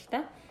байгаа юм л та.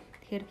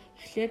 Тэгэхээр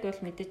эхлээд бол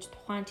мэдээж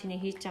тухайн чиний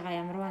хийж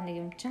байгаа ямарваа нэг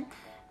юм чинь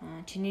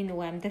чиний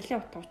нөгөө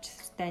амьдралын утга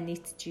учиртай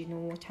нийцж гин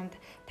үү, чамд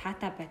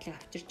таатай байдлыг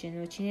авчирч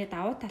гин үү, чиний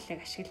давуу талыг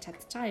ашиглаж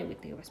чадж байгаа юу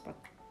гэдгийг бас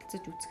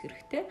бодолцож үзэх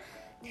хэрэгтэй.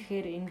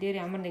 Тэгэхээр энэ дээр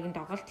ямар нэгэн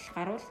доголдол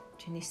гарвал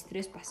чиний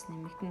стресс бас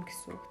нэмэгдэнэ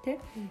гэсэн үг тий.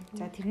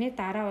 За тэрний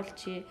дараа бол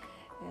чи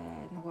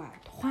нөгөө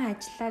тухайн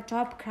ажлаа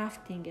job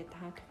crafting гэдэг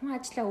байгаа. Тухайн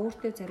ажлаа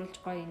өөртөө зориулж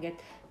гоё ингээд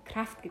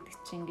craft гэдэг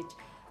чинь ингэж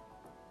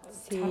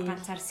цар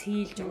ганцаар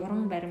сийлж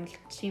уран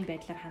баримлалтын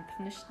байдлаар хандах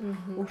нь шүү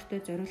дээ. Өөртөө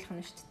зориулах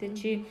нь шүү дээ.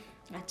 Чи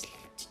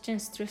ажилч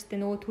чинь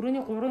стресстэй нөгөө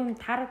түрүүний 3 юм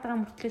таарад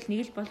байгаа мөртлөө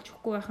нэг л болж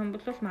өгөхгүй байх юм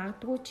бол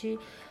магадгүй чи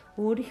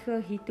өөрийнхөө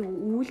хийдэг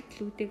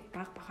үйлдэлүүдийг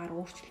баг багаар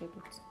өөрчлөөд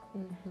үзнэ.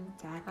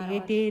 За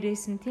тэгээ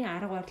дээрээс нь тийм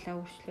арга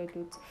барилаа өөрчлөөд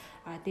үз.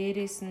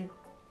 Дээрээс нь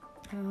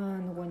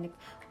нөгөө нэг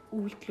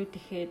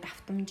үйлдэлүүдийнхээ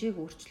давтамжийг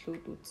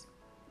өөрчлөөд үз.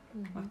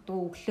 Магадгүй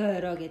өглөө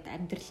орой гэд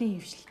амьдралын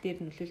хөвшлөлтээр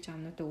нөлөөлж байгаа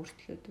юмнуудаа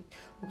өөрчлөөд үз.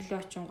 Өглөө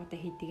очингуудаа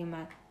хийдэг юм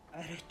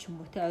орой ч юм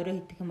уу те орой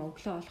хийдэг юм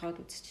өглөө олгоод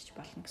үзчих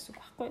болно гэсэн үг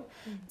байхгүй.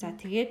 За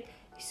тэгээд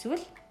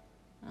эсвэл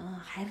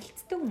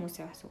харилцдаг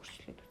хүмүүсээ бас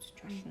өөрчлөөд үзэж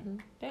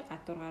болно. Тэ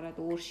гадуур гараад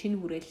өөр шинэ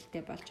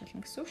хүрээлэлтэй болж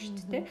болно гэсэн үг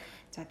шүү дээ.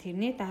 За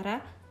тэрний дараа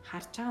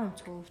харж байгаа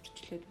өнцгөө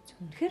өөрчлөөд үзэх.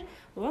 Үнэхээр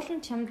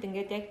уулын чамд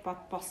ингээд яг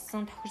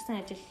болсон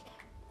тохирсон ажил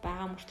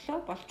байгаа мөртлөө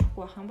болж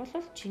өгөхгүй байх юм бол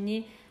чиний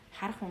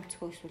харах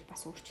өнцгөө эсвэл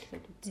бас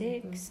өөрчлөөд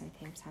үзье гэсэн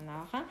тийм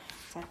санаа байгаа.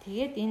 За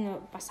тэгээд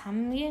энэ бас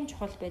хамгийн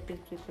чухал байдаг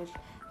зүйл бол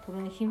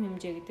түрүүний хим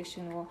хэмжээ гэдэг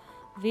шиг нөгөө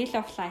wheel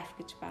of life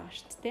гэж байгаа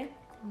шүү дээ.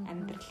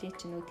 Амьдралын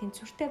чинь нөгөө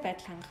тэнцвэртэй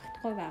байдал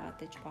хангагдахгүй байгаад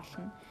гэж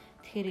болно.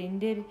 Тэгэхээр энэ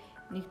дээр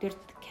нэгдүгээр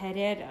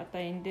карьер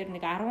одоо энэ дээр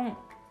нэг 10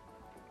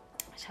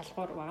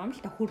 шалгуур байгаа юм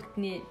л та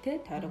хүрдний тий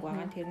тойрог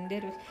байгаа. Тэрэн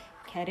дээр бол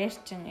карьер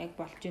чинь яг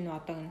болж гинүү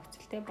одоогийн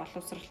нөхцөлтэй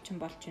боловсрал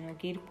чинь болж гинүү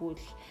гэр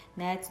бүл,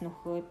 найз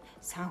нөхөд,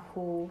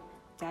 санхүү,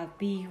 за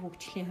бие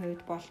хөгжлийн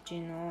хувьд болж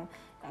гинүү,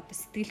 одоо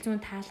сэтгэл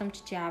зүйн тааламж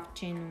чи авч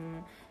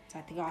гинүү.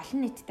 За тэгээ олон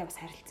нийттэй бас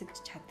харилцаж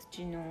чадж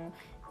гинүү.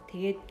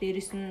 Тэгээд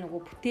дээрэс нь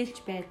нөгөө бүтээлч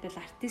байдал,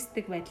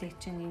 артистик байдлыг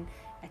чинь энэ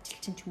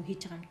ажилчин ч юм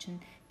хийж байгаа юм чинь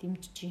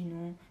дэмжиж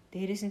гинүү.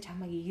 Дээрээс нь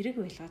чамайг эерэг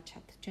байлгаж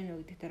чадчих жоо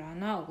гэдэг дээр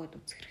оноо өгөөд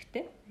үзэх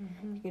хэрэгтэй.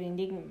 Тэгэхээр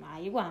энийг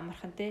аягүй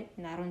амархан те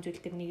энэ 10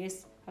 зүйл дээр нэгээс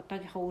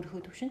одоогийнхаа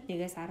өөрийнхөө төвшөнд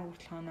нэгээс 10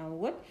 хүртэл оноо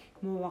өгөөд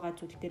муу байгаа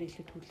зүйл дээр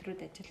илүү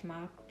төвлөрөөд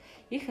ажилламаа.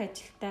 Их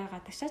ажилтаа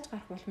гадагшааж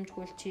гарах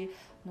боломжгүй л чи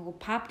нөгөө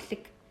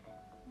public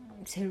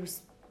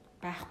service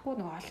байхгүй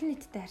нөгөө олон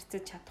нийтэд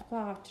харьцаж чадахгүй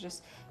байгаа учраас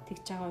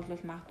тэгж байгаа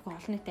бол магадгүй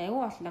олон нийтэд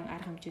аюу олон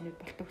арга хэмжээнүүд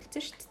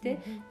болтогдсон шүү дээ.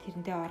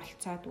 Тэрэндээ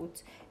оролцоод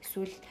үз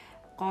эсвэл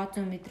гоо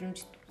зүүн мэдрэмж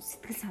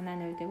сэтгэл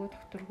санааны үед аягүй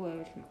докторгүй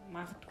байвал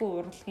магадгүй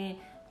урлагийн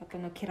одоо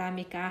нэг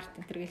керамик арт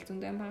энэ төр гэл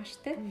зөндөө юм байгаа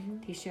шүү дээ.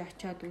 Тийшээ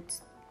очиод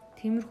үз.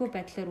 Тиймэрхүү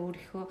байдлаар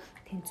өөрийнхөө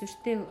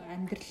тэнцвэртэй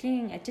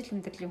амьдралын ажил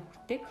амьдралын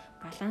хүртээг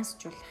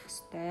балансжуулах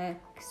хэрэгтэй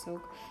гэсэн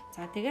үг.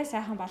 За тэгээ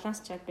сайхан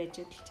балансчаад байж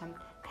идэл чамд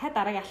дахиад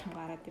дараагийн алхам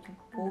гараад ирнэ.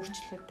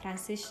 Өөрчлөлт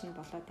transition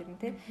болоод ирнэ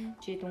тий.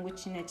 Чи дөнгөж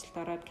шинэ ажилд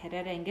ороод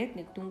карьераа ингээд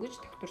нэг дөнгөж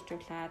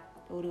докторжуулаад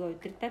өөрийгөө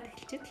удирдах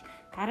эхэлчихэд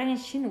дараагийн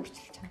шинэ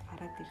өөрчлөлт чамд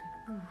гараад ирнэ.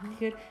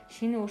 Тэгэхээр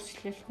шинэ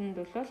өөрчлөлтөнд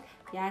бол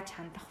яаж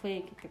хандах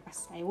вэ гэдэг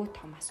бас аюул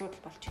том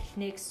асуудал болж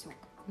эхэлнэ гэсэн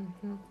үг.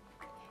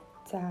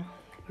 За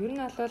ер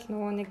нь бол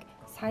нөгөө нэг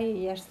сая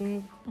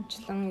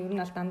ярьсанчлан ер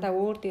нь бол дандаа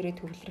өөр дээрээ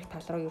төвлөрөх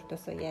тал руу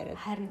ердөөсөө яриад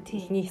харин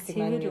ихний хэсэг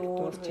маань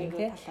дурж байна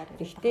тийм.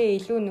 Гэхдээ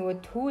илүү нөгөө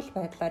төвл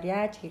байдлаар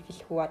яаж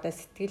хэрэглэх үү одоо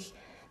сэтгэл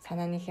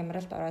санааны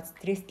хямралд ороод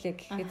стресслээ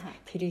гэхэд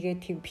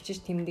тэрийгээ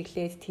бичиж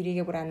тэмдэглээд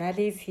тэрийгээ бүр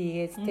анализ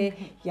хийгээд тийм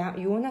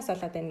юунаас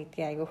болоод байна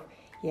гэдгийг айгүйх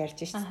ярьж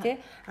шүү дээ.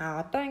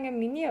 Одоо ингээм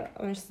миний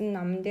уншсан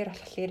номон дээр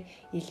болохоор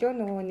илүү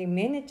нөгөө нэг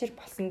менежер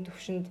болсон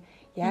төвшөнд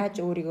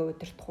яаж өөрийгөө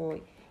удирдах уу?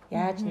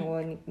 Яаж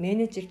нөгөө нэг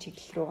менежер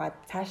чиглэл рүүгээ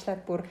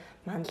цаашлаад бүр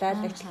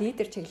манлайлагч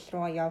лидер чиглэл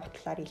рүүгээ явах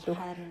талаар илүү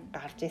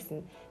гарч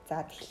ирсэн.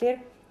 За тэгэхээр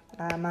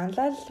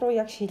манлайл руу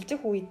яг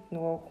шилжих үед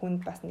нөгөө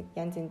хүнд бас нэг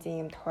янз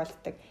янзын юм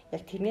тохиолддог.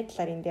 Яг тэрний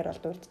талаар энэ дээр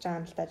бол дурдж байгаа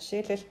юм л та.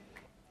 Жишээлбэл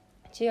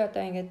чи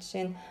одоо ингээд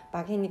жишээ нь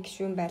багийн нэг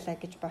гишүүн байлаа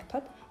гэж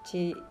ботход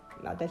чи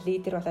одоо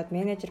лидер болоод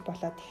менежер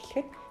болоод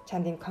эхлэхэд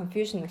чанд юм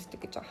confusion үүсдэг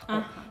гэж байгаа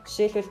байхгүй.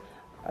 Жишээлбэл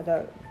одоо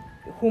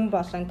хүн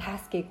болон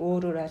таскыг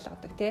өөрөөр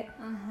ойлгодог тий.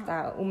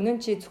 За өмнө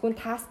нь чи зөвхөн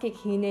таскыг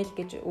хийнэ л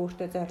гэж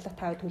өөртөө зорилго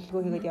тавиад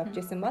төлөвлөгөө хийгээд явж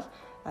байсан бол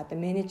одоо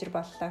менежер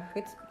боллоо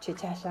гэхэд чи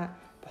цаашаа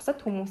бусад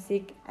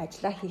хүмүүсийг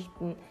ажиллаа хийхэд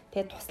нь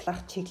тий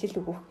туслах, чиглэл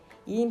өгөх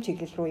ийм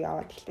чиглэл рүү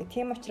яваад эхэлдэг.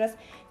 Тийм учраас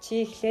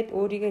чи эхлээд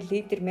өөрийгөө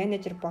лидер,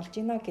 менежер болж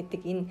гинэ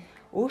гэдэг энэ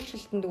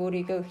өөрчлөлтөнд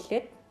өөрийгөө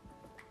эхлээд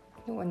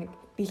нөгөө нэг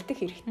бэлдэх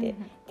хэрэгтэй.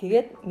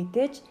 Тэгээд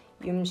мэдээж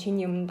юм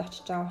шинэ юмд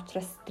очиж байгаа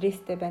учраас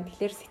стресстэй байна.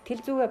 Тэгэхээр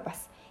сэтгэл зүгээ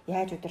бас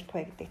яаж удирдах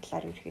вэ гэдэг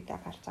талаар ерөөхдөө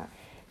гарч байгаа.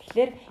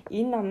 Тэгэхээр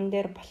энэ номон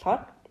дээр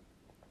болохоор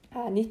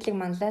нийтлэг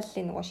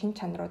манлайллын нөгөө шин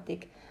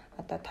чанаруудыг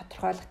одоо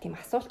тодорхойлох тийм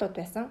асуултууд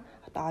байсан.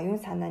 Одоо оюун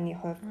санааны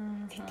хувьд,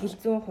 сэтгэл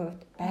зүйн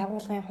хувьд,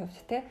 байгууллагын хувьд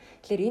тий.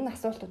 Тэгэхээр энэ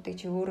асуултуудыг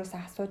чи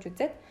өөрөөсөө асууж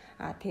үзээд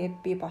тэгээд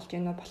би болж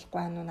гэнэ үү, болохгүй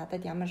байна уу,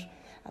 надад ямар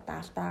одоо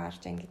алдаа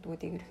гарч ийн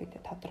гэдгүүдийг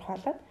ерөөхдөө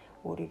тодорхойлоод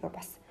өөрийгөө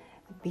бас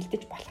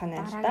бэлдэж болох нь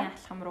байна л да.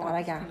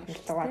 Дараагийн ахмад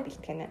руугаа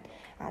бэлтгэх нь.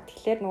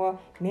 Тэгэхээр нөгөө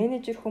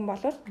менежер хүн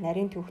бол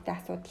нарийн төвхтэй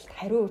асуудалд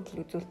хариу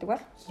үйлдэл үзүүлдэг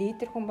бол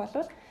лидер хүн бол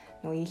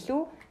нөгөө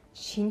илүү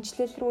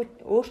шинжилэл рүү,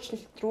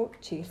 өөрчлөлт рүү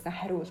чиглэсэн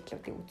хариу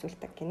үйлдэлүүдийг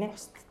үзүүлдэг гинэ.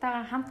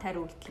 Бусдтайгаа хамт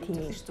хариу үйлдэл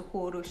үзүүлэх зөвхөн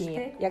өөрөө шүү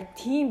дээ. Яг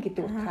тим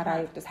гэдэг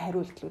утгаараа ердөөс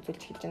хариу үйлдэл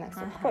үзүүлж эхэлж байна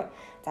гэсэн үг байхгүй.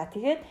 За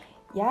тэгээд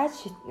яаж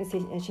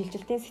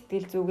шилжилтийн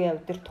сэтгэл зүгээ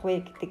удирдах вэ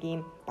гэдэг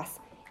ийм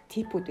бас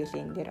типүүд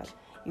байлаа энэ дээр бол.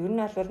 Ер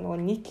нь бол нөгөө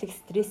нийтлэг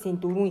стрессийн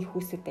дөрвөн их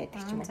үүсвэр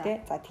байдаг ч юм уу тий.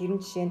 За тэр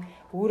нь жишээ нь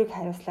үүрэг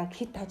хариуцлага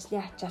хэд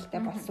ажлын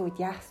ачаалтай болсон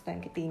үед яах ёстой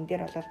юм гэдэг энэ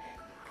дээр бол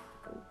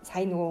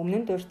сая нөгөө өмнө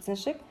нь дурдсан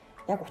шиг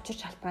яг учир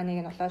шалтгааныг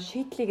нь болоо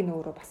шийдлийг нь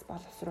өөрөө бас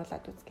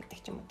боловсруулад үз гэдэг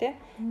ч юм уу тий.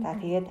 За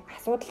тэгээд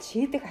асуудал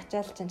шийдэх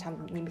ачаал чинь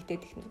чамд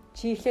нэмэгдээд их.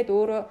 Чи эхлээд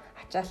өөрөө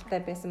ачаалтай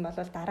байсан бол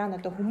дараа нь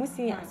одоо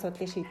хүмүүсийн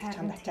асуудлыг шийдэх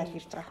чамд ачаал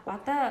ирж байгаа байхгүй.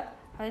 Одоо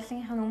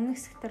хоёулынхын өмнөх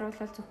хэсгээр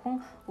бол зөвхөн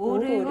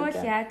өөрийгөө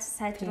л яаж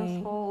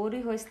сайжруулах вэ,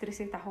 өөрийнхөө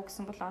стрессийг давах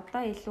гэсэн бол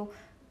одоо илүү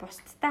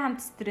бусдтай хамт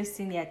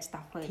стрессийг яаж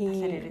давах вэ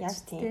талаар яриад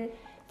байна тийм.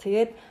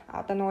 Тэгээд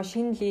одоо нөгөө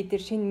шинэ лидер,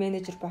 шинэ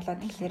менежер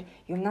болоод тэгэхээр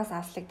юмнаас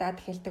аслагдаад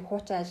эхэлдэг,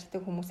 хуучин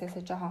ажилтдаг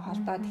хүмүүсээс жоохон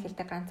холдоод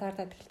эхэлдэг,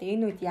 ганцаардаад эхэлдэг.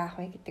 Энэ үед яах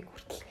вэ гэдэг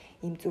хүртэл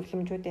ийм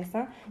зөвлөмжүүд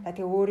байсан. За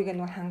тэгээ өөрийгөө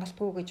нөгөө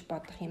хангалтгүй гэж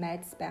бодох юм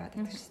айдас байгаад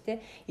байдаг шүү дээ.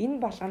 Энэ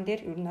болгон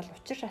дээр ер нь бол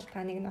учир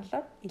шалтгааныг нь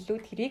болоод илүү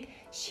тэрийг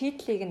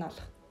шийдлийг нь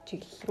олох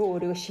чиглэл рүү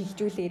өөрийгөө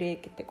шилжүүлээрэ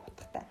гэдэг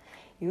утгатай.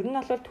 Ер нь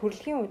бол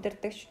төрөлхийн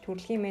удирдагч,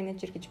 төрөлхийн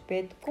менежер гэж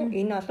байдаггүй.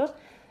 Энэ бол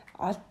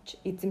олж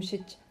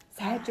эзэмшиж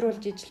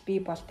сайжруулж ижил бий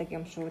болдог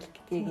юм шүү л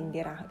гэдгийг энэ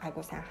дээр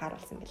айгуу сайн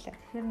анхааруулсан байлаа.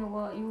 Тэгэхээр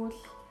нөгөө юу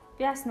л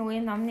би бас нөгөө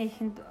энэ номны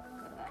ихэнд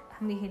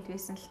хамгийн ихэнд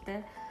байсан л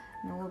те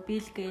нөгөө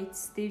Bill Gates,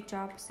 Steve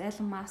Jobs,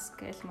 Elon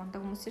Musk гэл мундаг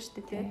хүмүүс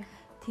шүү дээ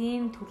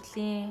тийм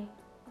төрлийн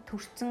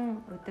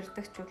төрсэн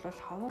удирдагчуд бол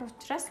ховор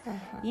учраас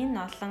энэ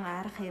олон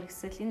арга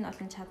хэрэгсэл, энэ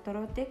олон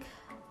чадваруудыг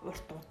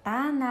урт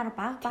удаанаар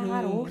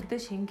багаар өөртөө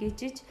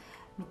шингээж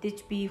мэдээж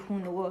бие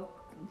хүн нөгөө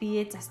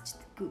бие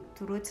засчдаг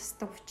төрөө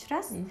засдаг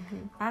учраас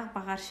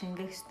багаар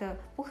шингээх ёстой.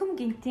 Бүх юм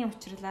гинтийн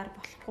учрлаар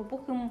болохгүй,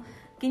 бүх юм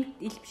гинт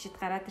ил бишэд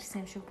гараад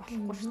ирсэн юм шиг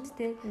болохгүй шүү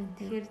дээ.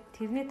 Тэгэхээр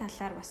тэрний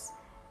талаар бас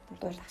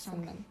дурдах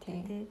юм байна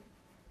тий.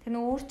 Тэр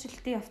нөгөө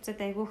өөрчлөлтийн явцад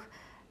айгүйх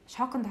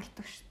шоконд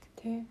ортог шүү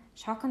дээ.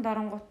 Шоконд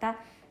оронгуудаа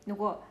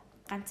нөгөө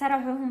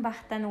ганцаараа хувь хүн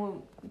байхдаа нөгөө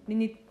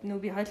миний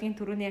нөгөө би хойлгийн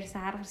түрүүний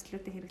ярьсан арга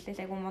хэрэгслүүдийг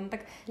хэрэглээл айгу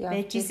мундаг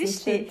байж исэн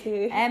шүү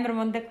дээ. Амар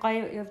мундаг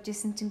гоё явж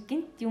исэн чинь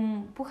гинт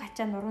юм бүх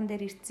ачаа нуруунд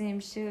дээр ирсэн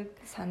юм шиг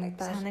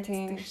санагддаг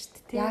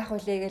шүү дээ. Яах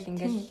вүлээ гэл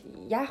ингээл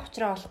яах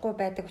учраа олохгүй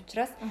байдаг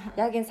учраас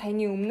яг энэ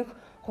саяны өмнөх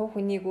хувь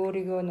хүнийг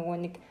өөрийгөө нөгөө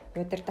нэг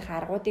удирдах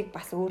аргуудыг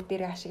бас өөр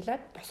дээрээ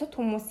ашиглаад бусад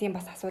хүмүүсийн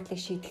бас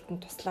асуудлыг шийдэхэд нь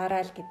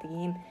туслаарай л гэдэг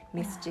ийм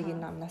мессежийг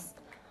энэ номноос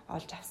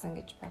олж авсан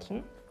гэж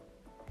болно.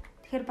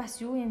 Тэгэхээр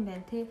бас юу юм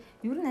бэ те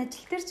ер нь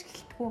ажил дээр ч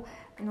гэлтгүй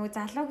нөгөө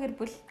залуу гэр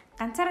бүл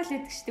ганцаараа л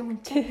идэг штеп хүн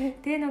чинь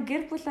тэгээ нөгөө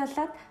гэр бүл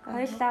болоод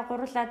хоёулаа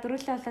гурлаа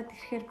дөрвөлээ болоод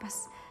ирэхээр бас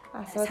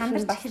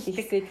сандарч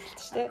эхэлдэг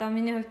штеп. Одоо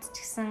миний хувьд ч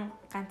гэсэн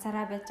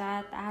ганцаараа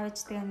байжгаад аав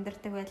ээжтэй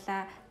амьдардаг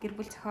байлаа гэр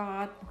бүл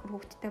зохиогоод нөхөр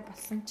хүүхэдтэй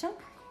болсон чинь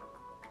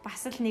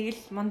бас л нэг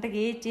л мундаг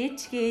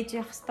ээжгээ ээж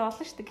явах хэрэгтэй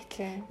болно штеп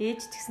гэтлээ ээж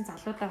ч гэсэн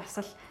залуудаа бас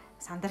л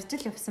сандарч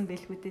л явсан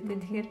байлгүй дээ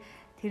тэгэхээр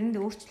тэрэнд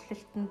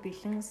өөрчлөлтөнд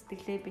бэлэн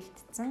сэтгэлээ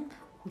бэлтцсэн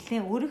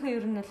хүлээн өөрийнхөө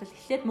ер нь бол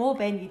эхлээд муу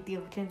байна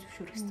гэдгийг хүлээн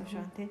зөвшөөрөх хэрэгтэй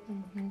шүү тий.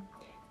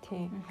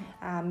 Тийм.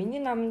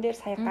 Миний номон дээр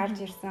сая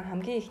гарч ирсэн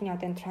хамгийн ихний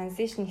одоо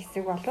transition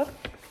хэсэг бол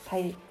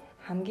сая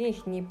хамгийн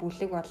ихний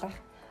бүлэг болох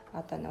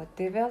одоо нөгөө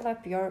develop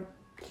your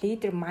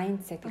leader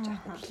mindset гэж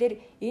байна. Тэгэхээр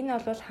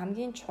энэ бол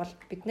хамгийн чухал.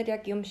 Бид нар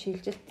яг юм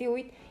шилжилтийн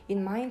үед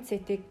энэ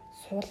mindset-ийг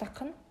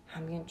суулгах нь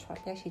хамгийн чухал.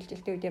 Яг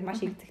шилжилтийн үедээ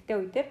маш их зэгтэй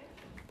үедээ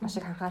маш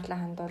их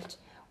анхаарлаа хандуулж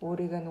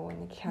өөрийгөө нөгөө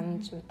нэг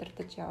хянаж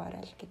удирдах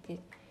яваарай л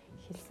гэдгийг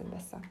хэлсэн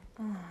байсан.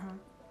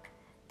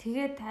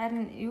 Тэгээд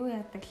харин юу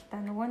яадаг л та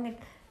нөгөө нэг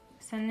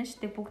сонин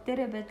штэ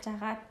бүгдээрээ байж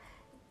агаад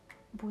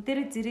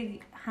бүгдээрээ зэрэг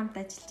хамт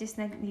ажиллаж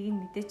ирсэн нэг нь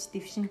мэдээч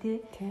дэвшин тий.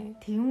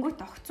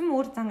 Тэгэнгүүт огцом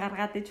өөр зан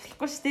гаргаад иж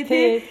болохгүй шүү дээ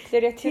тий.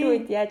 Тэгэхээр яг тэр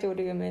үед яаж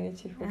өөрийгөө менеж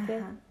хийх вэ тий.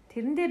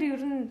 Тэрэн дээр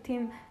ер нь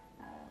тийм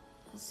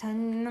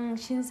сонин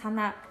шин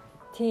санаа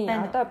тий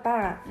одоо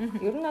бага.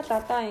 Ер нь бол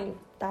одоо энэ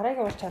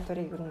дараагийн ур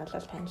чадварыг ер нь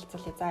бол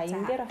танилцуулъя. За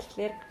энэ дээр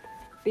болохоор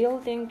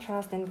building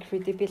trust and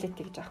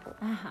credibility гэж аахгүй.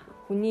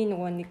 Хүний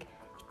нөгөө нэг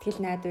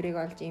итгэл найдварыг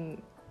олж ийм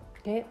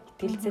тий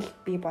итгэлцэл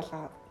бий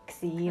болгоо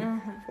гэсэн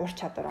ийм ур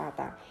чадвар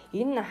байгаа.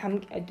 Энэ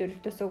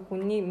дөрөвдөөсөө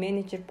хүний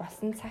менежер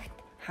болсон цагт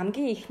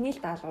хамгийн ихний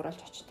л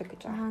даалгавруулж очдог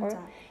гэж байгаа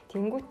байхгүй.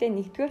 Тэнгүүтээ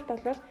нэгдүгээрт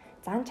бол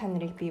зан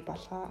чанарыг бий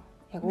болгоо.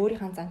 Яг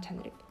өөрийнхөө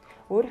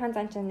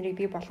зан чанарыг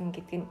бий болгоно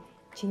гэдэг нь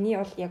чиний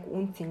бол яг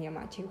үн цэн юм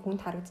аа. Чи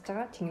хүнд харагдаж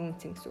байгаа чиний үн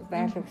цэн гэсэн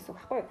value гэсэн үг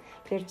байхгүй юу?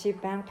 Тэгэхээр чи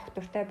баян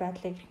доктортой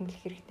байдлыг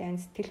эрхэмлэх хэрэгтэй,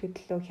 сэтгэл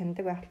хөдлөлөө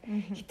хяндаг байх.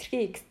 Хитрхи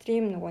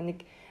экстрим нөгөө нэг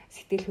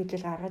сэтгэл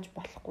хөдлөл гаргаж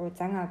болохгүй.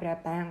 Зан авраа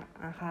баян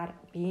анхаар,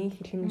 биеийн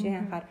хэмжээ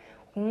анхаар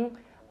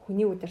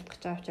хүний удирдах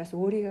гэж байгаа учраас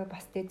өөрийгөө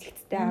бас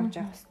зэгцтэй авч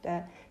явах хэрэгтэй.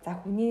 За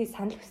хүний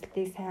санал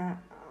хүсэлтийг сайн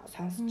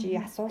сонсч,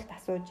 асуулт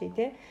асууж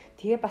тий.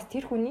 Тэгээ бас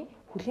тэр хүний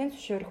хүлээн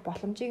зөвшөөрөх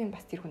боломжийг нь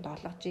бас тэр хүнд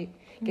олгож.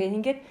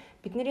 Ингээд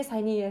бидний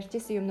саяны ярьж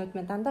исэн юмнууд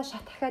маань дандаа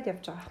шат дахиад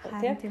явж байгаа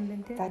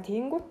байхгүй тий. За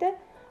тэгэнгүүтээ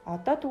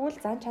одоо тэгвэл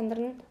зан чанар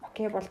нь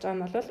окей болж байгаа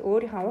юм бол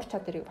өөрийнхөө ур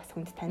чадварыг бас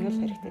хүнд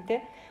таниулах хэрэгтэй тий.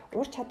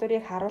 Ур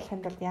чадварыг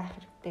харуулахын тулд яах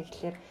хэрэгтэй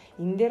гэхэлэр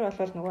энэ дээр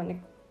бол нөгөө нэг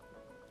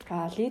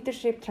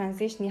leadership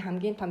transition-ы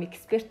хамгийн том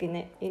эксперт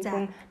гинэ. Энэ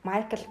хүн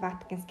Майкл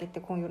Ваткинс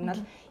гэдэг хүн ер нь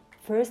бол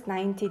first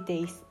 90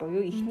 days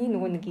буюу эхний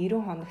нөгөө нэг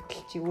 90 хоногт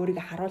л чи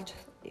өөрийгөө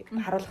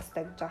харуулах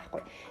хэрэгтэй гэж байгаа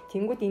байхгүй.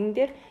 Тэнгүүд энэ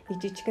дээр нэг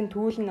жижигхэн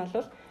түүл нь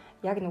бол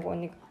яг нөгөө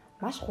нэг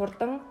маш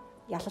хурдан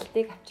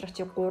ялалтыг авчрах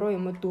чи 3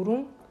 юм уу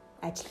 4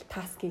 ажил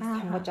таскийг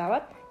сонгож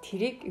аваад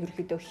тэрийг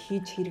ерөөдөө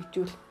хийж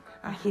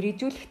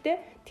хэрэгжүүлэхдээ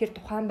тэр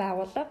тухайн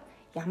байгууллага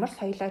ямар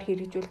соёлоор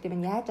хэрэгжүүлдэг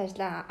юм яаж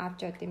ажиллаа авч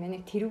явд юм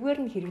нэг тэрүүгээр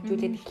нь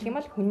хэрэгжүүлээд эхлэх юм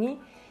бол хүний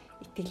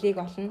итгэлийг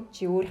олно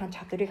чи өөрийнхөө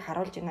чадварыг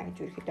харуулж байна гэж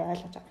ерөөдөө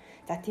ойлгож байгаа.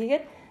 За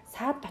тэгээд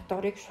саад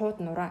дотоорыг шууд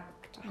нураа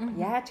гэж байгаа.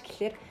 Яаж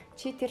гэхэлэр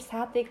чи тэр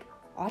саадыг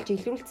олж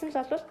илрүүлсэн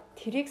л бол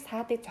тэрийг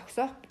саадыг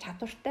зогсоох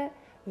чадвартай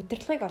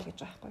удирдлагыг ол гэж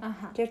байгаа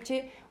байхгүй. Тэгэхээр чи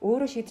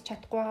өөрөө шийдэж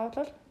чадахгүй байгаа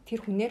бол тэр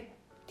хүнээр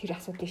тэр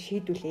асуудлыг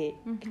шийдүүлээ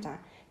гэж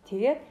байгаа.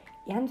 Тэгээд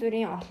янз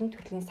бүрийн олон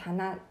төрлийн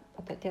санаа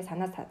одоо тэгээ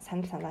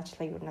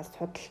санаачлагыг юу наас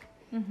судал.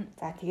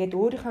 За тэгээд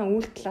өөрийнхөө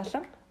үйлдэл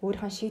болон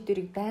өөрийнхөө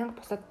шийдвэрийг байнга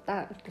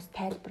бусаддаа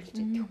тайлбарлаж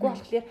тэгэхгүй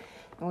болохоор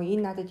нөгөө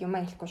энэ надад юм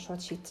хэлэхгүй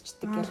шууд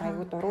шийдчихдэг гэж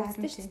айгуу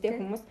дургуутсан шүү дээ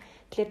хүмүүс.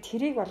 Тэгэхээр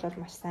тэрийг бол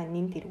маш сайн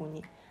нэмт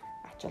тэргүүний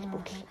ач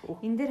холбогдол.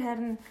 Энэ дээр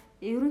харин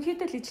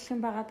ерөнхийдөө л ижлэх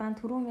юм байгаа даа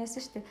түрүүн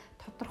яасан шүү дээ.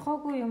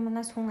 Тодорхойгүй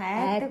юмнаас хүн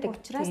айдаг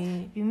учраас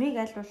юмыг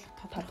аль болох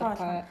тодорхой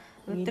болгох.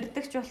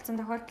 Удирдахч болсон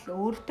тохиолдолд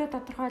өөртөө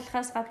тодорхой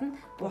ойлгохоос гадна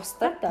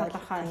бусдад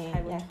тодорхой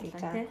ойлгох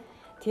гэж байна.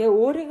 Тэгээ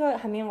өөрийгөө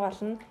хамгийн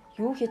гол нь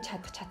юу хийж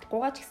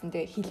чадахгүйгаа ч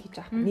гэсэндээ хэл гэж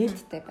байгаа.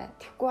 Нээлттэй бай.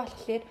 Тэгэхгүй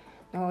болохоор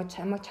нөгөө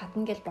чамайг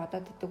чадна гэж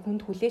бодоод идэг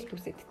хүнд хүлээлт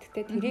үсэт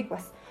идэгтэй тэрийг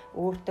бас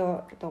өөртөө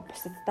одоо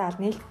бусадтай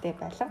аль нээлттэй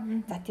байлаа.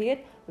 За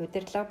тэгээд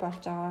удирдлага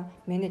болж байгаа,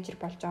 менежер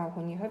болж байгаа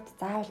хүний хувьд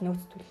заавал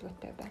нөөц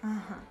төлөвлөгөөтэй бай.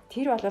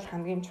 Тэр бол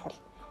хамгийн чухал.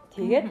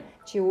 Тэгээд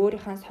чи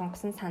өөрийнхөө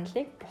сонгосон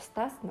саналыг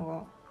бусдаас нөгөө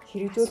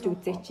хэрэгжүүлж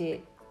үзээч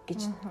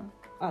гэж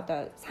одоо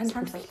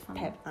санал хүсэл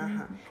тавь.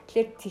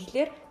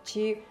 Тэгэхээр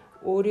чи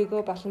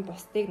өөрийгөө болон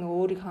бусдыг нөгөө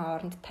өөрийнхөө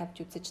оронд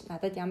тавьж үзэж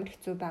надад ямар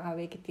хэцүү байгаа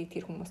вэ гэдгийг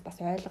тэр хүмүүс бас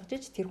ойлгож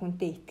иж тэр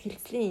хүнтэй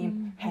итгэлцлийн юм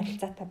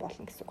харилцаатай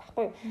болно гэсэн үг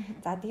байхгүй юу.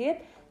 За тэгээд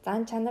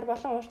зан чанар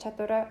болон ур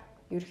чадвараа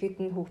ерөөд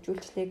нь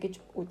хөгжүүлчлээ гэж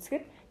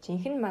үзэхэд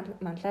жинхэнэ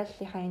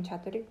манлайллынхаа энэ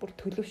чадварыг бүр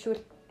төлөвшүүл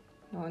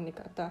нөгөө нэг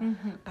одоо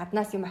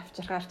гаднаас юм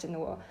авчирхаар чи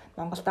нөгөө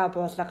Монголдоо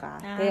буулга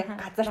тий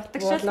газар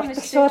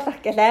нутагшуулах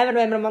гэл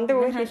амар мундаг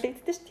үг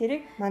хэлэгддэг ш.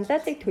 Тэрийг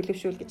манлайллыг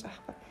төлөвшүүл гэж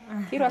байгаа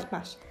байхгүй. Тэр бол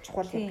маш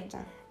чухал юм гэж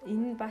байна.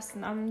 Энэ бас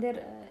ном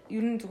дээр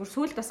ер нь зүгээр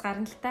сүлд бас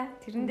гарна л та.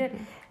 Тэрэн дээр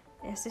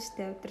яасан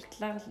штэ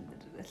удирдлага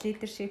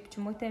лидершип ч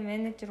юм уу те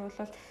менежер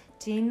бол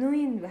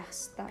genuine байх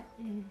хэвээр.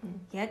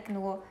 Яг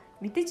нөгөө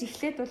мэдээж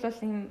эхлээд бол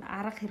ийм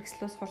арга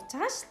хэрэгслөөс сурч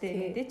байгаа штэ.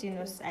 Мэдээж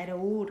энэ бас арай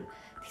өөр.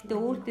 Гэхдээ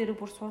өөр дээр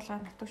бүр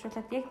суулгаад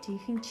нутагшуулаад яг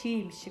жинхэнэ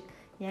чи юм шиг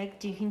яг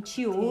жинхэнэ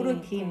чи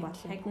өөрөө тийм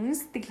болох. Яг үнэн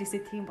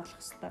сэтгэлээсээ тийм болох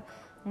хэвээр.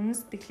 Үнэн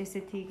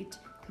сэтгэлээсээ тэгж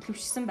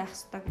төлөвшсөн байх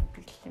хэвээр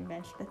гэдэг юм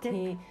байна л та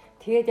тий.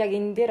 Тэгээд яг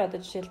энэ дээр одоо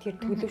жишээл тэр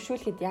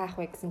төлөвшүүлэхэд яах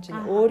вэ гэсэн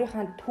чинь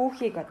өөрийнхөө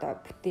түүхийг одоо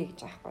бүтээ гэж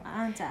байгаа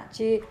байхгүй.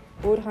 Чи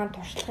өөрийнхөө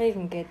туршлагыг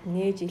ингээд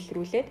нээж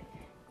илрүүлээд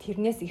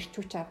тэрнээс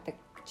ирчүүч авдаг.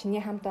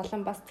 Чиний хамт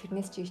олон бас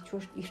тэрнээс чи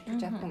ирчүүч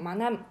авдаг.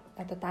 Манай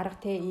одоо дарга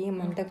те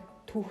ийм мундаг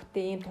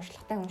түүхтэй ийм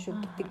туршлагатай хүн шүү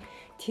гэдэг.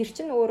 Тэр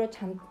чинь өөрөө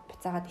чамд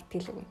буцаагаад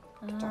итгэл өгнө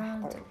гэж байгаа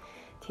байхгүй.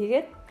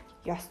 Тэгээд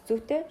ёс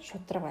зүйтэй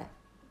шударга бай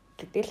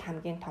гэдэг л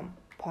хамгийн том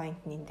point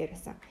нь энэ дээр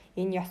байсан.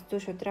 Энэ ёс зүй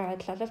шударга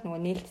байдал бол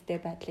нөгөө нээлттэй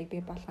байдлыг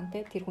бий болгоно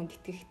те тэр хүнд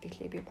итгэх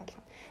итгэлээ бий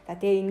болгоно. За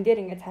тэгээ энэ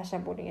дээр ингээд цаашаа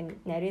бүр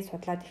ингээд нарийн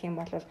судлаад их юм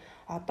бол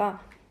одоо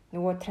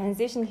нөгөө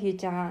transition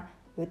хийж байгаа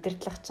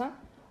удирдлага чинь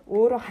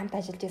өөрөө хамт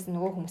ажиллаж байсан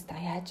нөгөө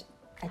хүмүүстэй яаж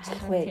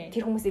ажиллах вэ?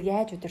 Тэр хүмүүсийг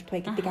яаж удирдах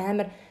вэ гэдэг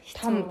амар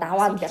том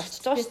даваад очиж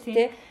байгаа шүү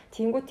дээ.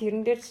 Тэнгүү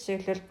тэрэн дээр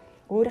жишээлбэл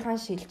өөрийнхөө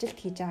шилжилт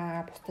хийж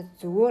байгаагаа бусдад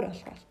зөвөр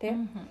олгоол тий.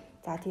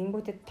 За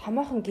тэгэнгүүтээ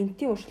томоохон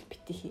гинтийн өөрчлөлт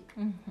битгий хий.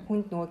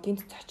 Хүнд нөгөө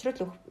гинт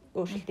цочрол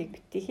өөрчлөлтийг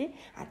битгий хий.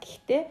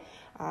 Гэхдээ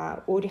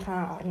өөрийнхөө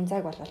орон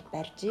зайг бол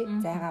барьж,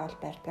 зайгаа бол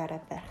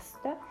барьдгаараа байх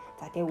хэвээр.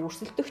 За тэгээ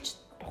өрсөлдөгч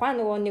тухайн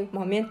нөгөө нэг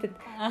моментэд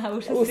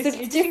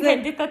өрсөлдөж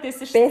кандидат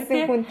байсан шүү дээ.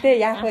 Байсан хүнтэй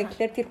яах вэ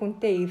гэхээр тэр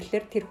хүнтэй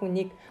ирлэр тэр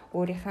хүнийг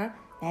өөрийнхөө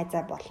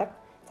найзаа болов.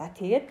 За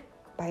тэгээд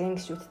багийн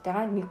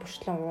гишүүдтэйгээ нэг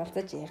бүрчлэн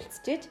уулзаж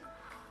ярилцчихэж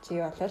чи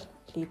бол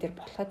лидер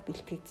болоход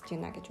бэлтгэж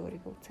байна гэж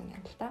өөрийгөө үзэн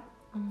юм л да.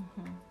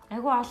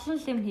 Айгу олон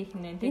юм хийх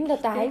нэ. Энд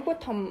одоо айгу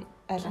том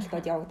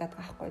ойлголтууд явагдаад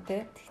байгаа байхгүй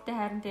тий. Гэхдээ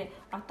харин тий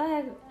одоо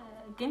яг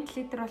гинт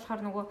лидер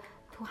болохоор нөгөө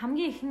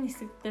хамгийн ихний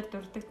хэсэг дээр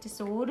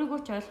дурддагчсэн өөрийгөө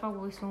ч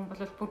ойлгоогүй гэсэн хүн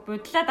бол бүр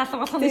бодлоод алга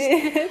болох нь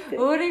шүү дээ.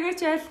 Өөрийгөө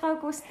ч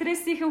ойлгоогүй,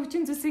 стрессийн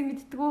хүчин зүйлсийг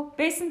мэддэггүй.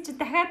 Байсан чи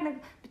дахиад нэг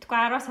битгүй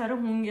 10-20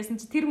 хүн гэсэн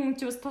чи тэр хүн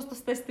чи бас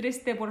тустай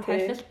стресстэй бүр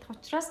хайлтах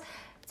учраас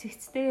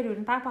цэгцтэйгээр ер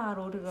нь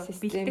багаар өөрийгөө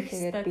бэлдэх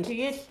хэрэгтэй.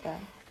 Тэгэл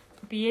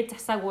бие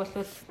засаагүй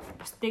бол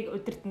бусдыг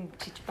өдөртөн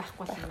чиж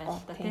байхгүй юм байна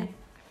л да тий.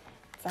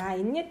 За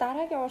энэний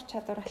дараагийн ур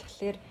чадвар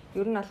болохоор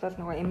ер нь бол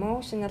нөгөө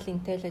emotional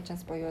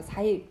intelligence буюу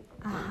сая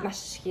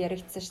маш их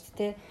яригдсан шүү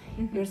дээ.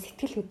 Ер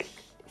сэтгэл хөдлөл,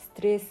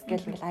 стресс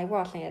гэл ингээл айгүй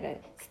олон яриа.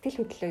 Сэтгэл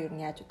хөдлөлөө ер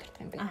нь яаж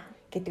удирдах юм бэ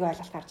гэдэг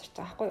ойлголт гарч ирж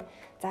байгаа байхгүй юу.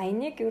 За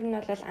энийг ер нь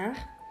бол анх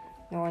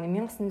нөгөө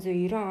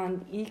 1990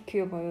 онд EQ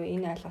буюу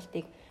энэ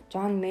ойлголтыг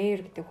John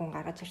Mayer гэдэг хүн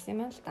гаргаж ирсэн юм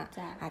байна л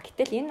да.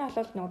 Гэтэл энэ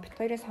бол нөгөө бит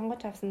хоёрын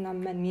сонгож авсан ном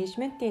маань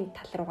менежментийн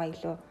тал руугаа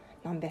илүү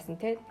ном байсан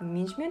тий.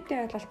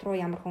 Менежментийн ойлголт руу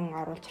ямар хүн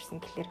оруулж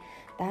ирсэн гэхээр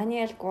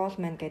Daniel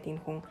Goleman гэдэг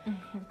энэ хүн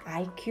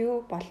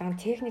IQ болон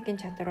техникийн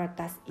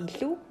чадваруудаас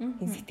илүү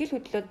сэтгэл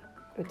хөдлөлөд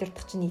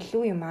удирдах чинь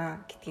илүү юм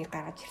аа гэдгийг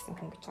гаргаж ирсэн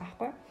хүн гэж байгаа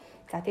байхгүй.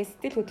 За тэгээ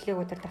сэтгэл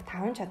хөдлөлийг удирдах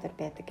 5 чадвар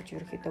байдаг гэж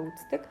ерөнхийдөө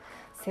үздэг.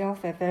 Self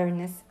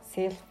awareness,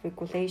 self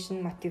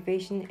regulation,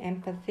 motivation,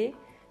 empathy,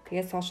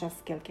 тэгээ social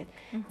skill гэдэг.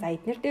 За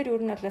эднэр дээр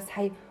ер нь бол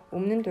сая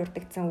өмнө нь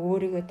дурддагсан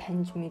өөрийгөө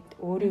таньж мэд,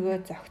 өөрийгөө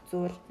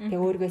зохицуул,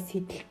 тэгээ өөрийгөө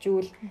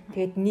сэтэлжүүл,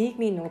 тэгээд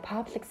нийгмийн нөгөө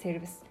public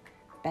service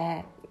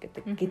бай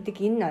гэдэг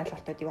энэ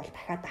ойлголтуудыг бол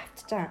дахиад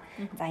автаж байгаа.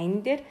 За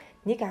энэ дээр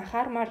нэг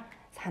анхаармаар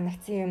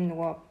санагдсан юм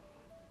нөгөө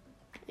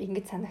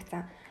ингэж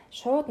санагцсан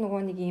шууд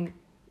нөгөө нэг юм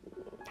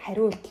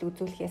хариу үйлдэл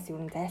үзүүлэхээс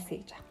ер нь зайлсхий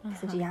гэж байгаа.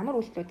 Гэсэн чи ямар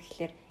үйлдэлүүд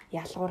гэхэлэр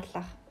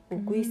ялгуурлах,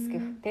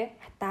 үгүйсгэх, тэ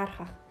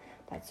хатаархах,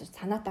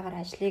 санаатаагаар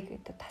ажлыг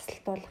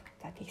тасалтуулах,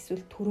 за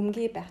эсвэл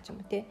түрэмгий байх ч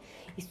юм уу тэ.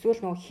 Эсвэл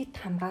нөгөө хит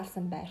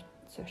хамгаалсан байр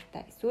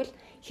суурьтай, эсвэл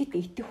хит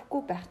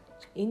итгэхгүй байх.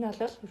 Энэ бол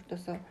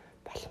ердөөсөө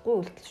болохгүй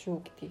үйлдэл шүү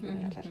гэдгийг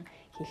нь бол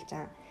хэлж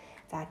байгаа.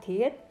 За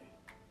тэгээд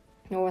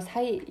нөгөө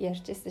сая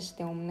ярьжсэн шүү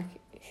дээ өмнөх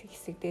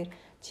хэсэг дээр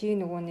чи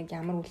нөгөө нэг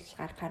ямар үйлдэл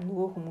гаргахаар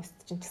нөгөө хүмүүст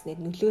чинь гэснээр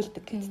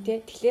нөлөөлдөг гэдэг тий.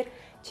 Тэгэхээр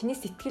чиний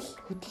сэтгэл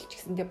хөдлөлч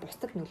гэсэндээ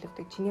бусдад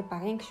нөлөөлдөг. Чиний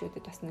багийн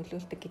гишүүдэд бас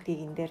нөлөөлдөг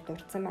гэдгийг энэ дээр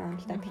дурдсан байна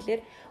л да.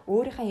 Тэгэхээр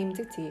өөрийнхөө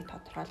эмзэг цэгийг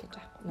тодорхойлож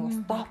байхгүй. Нөгөө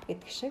стоп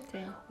гэдэг шиг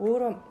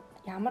өөрөө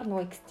ямар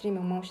нөгөө extreme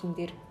emotion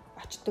дээр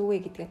очдөг вэ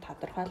гэдгээ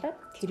тодорхойлоод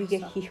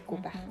тэрийгэ хийхгүй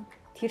байх.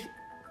 Тэр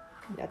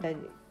одоо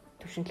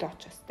төвшинлөө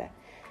очих хэвээр.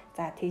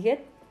 За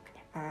тэгээд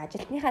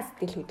ажилтныхаа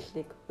сэтгэл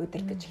хөдлөлийг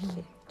удирдах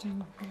эхлэе гэж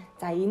байна.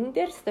 За энэ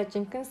дээр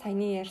жинхэнэ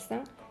саяны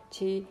ярьсан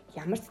чи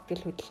ямар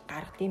сэтгэл хөдлөл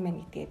гаргадığım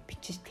байна гэдгээ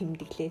бичиж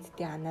тэмдэглээд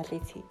тий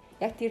анализ хий.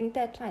 Яг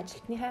тэрнтэй адилхан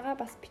ажилтныхаагаа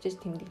бас бичиж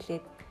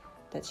тэмдэглээд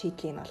одоо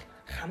шийдлийг нь бол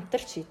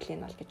хамтарч шийдлийг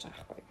нь бол гэж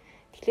байгаа байхгүй.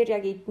 Тэгэхээр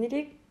яг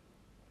эднэрийг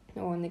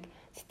нөгөө нэг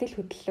сэтгэл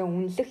хөдлөлөө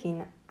үнэлэх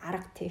энэ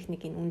арга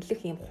техникийг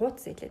үнэлэх юм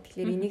хуудас байлаа.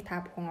 Тэгэхээр энийг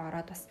та бүхэн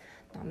ороод бас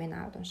номын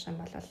аваад унших юм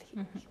бол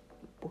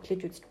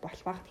бүглэж үзэж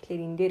болох бах.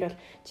 Тэгэхээр энэ дээр бол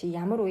чи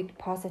ямар үед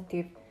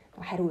позитив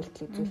хариу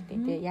үйлдэл үзүүлдэг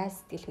тий яаж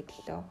сэтгэл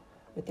хөдлөлөө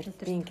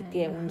удирдахын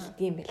гэдгээ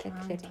үнэлдэг юм байлаа.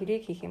 Тэгэхээр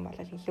тэрийг хийх юм бол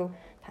илүү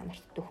та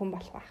нарт дөхөн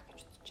болох байх гэж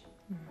үзэж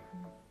байна.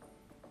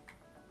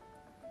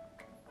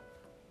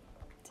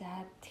 За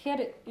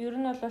тэгэхээр ер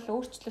нь бол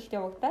өөрчлөлт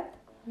явагдаад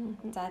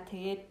за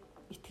тэгээд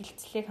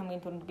итгэлцлийг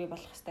хамгийн түрүүнд бий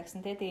болох хэрэгтэй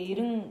гэсэн тий.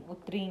 Тэгээ 90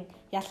 өдрийн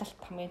ялалт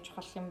хамгийн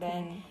чухал юм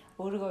байна.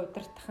 Өөрийгөө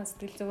удирдах нь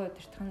сэтгэл зүйн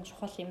удирдах нь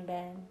чухал юм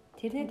байна.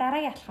 Тэрний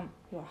дараагийн алхам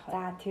юу ах вэ?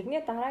 За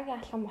тэрний дараагийн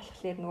алхам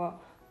болохоор нөгөө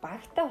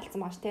багтай болсон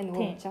маш тий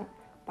нөгөө юм чинь.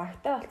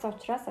 Багтай болсон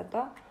учраас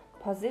одоо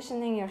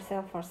positioning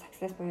yourself for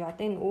success буюу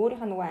одоо энэ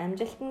өөрийнхөө нөгөө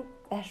амжилтанд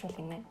байршуул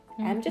гинэ.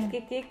 Амжилт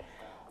гэдгийг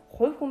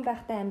хувь хүн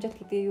байхтай амжилт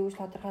гэдгийг юу гэж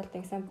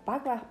тодорхойлдог гэсэн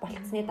баг байх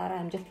болцсны дараа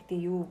амжилт гэдэг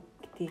юу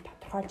гэдгийг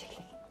тодорхойлж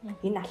эхлэх.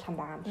 Энэ алхам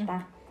байгаа юм л да.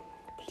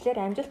 Тэгэхээр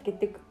амжилт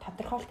гэдэг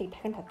тодорхойлтыг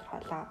дахин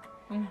тодорхойлоо.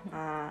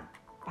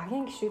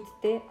 Багийн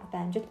гишүүдтэй одоо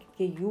амжилт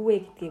гэдгийг юу вэ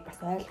гэдгийг бас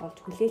ойлгуулж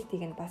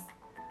хүлээлтийг нь бас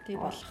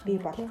бий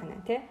болгох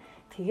нь тий.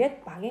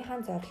 Тэгээд багийнхаа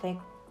зорилгыг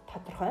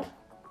тодорхойл.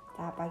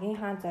 За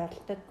багийнхаа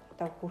зорилтод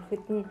одоо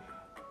хүрэхэд нь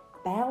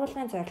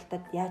байгууллагын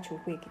зорилтод яаж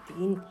хүрэх вэ гэдэг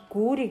энэ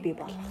гүүрийг бий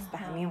болгох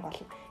хэрэгтэй хамгийн гол.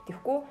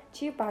 Тэгэхгүй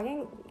чи багийн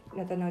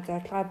одоо нэг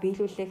зорилгоо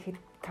биелүүлэхэд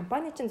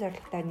компани чинь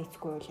зорилготой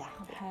нийцэхгүй үйл яах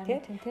вэ тий.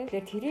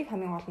 Тэгэхээр тэрийг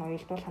хамгийн гол нь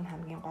уялдуулах нь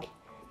хамгийн гол.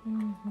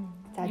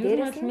 За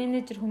дээрээс нь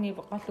менежер хүний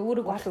гол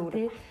үүрэг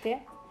бол тий.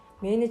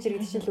 Менежер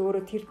гэдэг чинь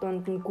өөрөө тэр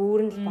дунд нь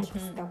гүүрэн л болох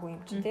хэрэгтэй хүн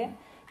юм чи тий.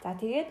 За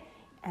тэгээд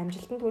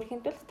амжилтанд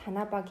хүрэхэд бол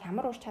танаа баг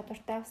ямар ур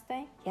чадвартай байх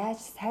ёстой, яаж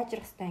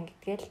сайжрах ёстой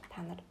гэдгээл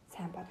та нар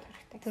сайн бодох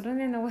хэрэгтэй.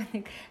 Түрүүний нөгөө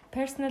нэг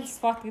personal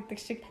SWOT гэдэг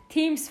шиг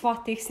team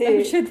SWOT гэсэн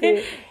юм шүү дээ.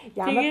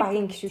 Ямар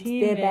багийн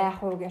гишүүдтэй байх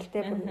уу гэл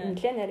те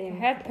нэлээд нарийн юм.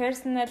 Тэгэхээр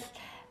personal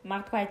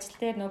магадгүй ажил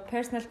дээр нөгөө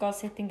personal goal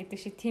setting гэдэг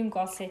шиг team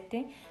goal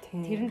setting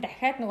тэр нь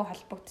дахиад нөгөө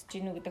холбогдож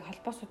гинүү гэдэг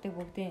холбоосуудыг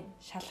бүгдийг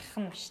шалгах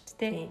нь шүү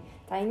дээ.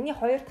 За энэний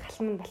хоёр дахь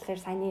халам нь болохоор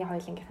саяны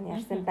хоёулынгийнх нь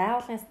ярьсан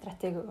байгууллагын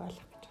стратеги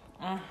ойлгох гэж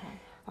байна.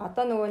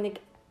 Одоо нөгөө нэг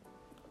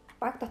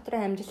баг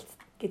дотрын амжилт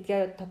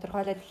гэдгээ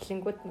тодорхойлоод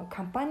эхлэнгүүт нөгөө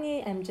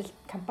компани амжилт,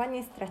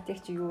 компани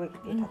стратеги чи юу вэ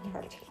гэдгийг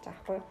тодорхойлж эхэлж байгаа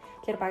байхгүй юу.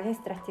 Тэгэхээр багийн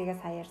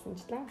стратегиас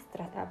хаяарсанчлан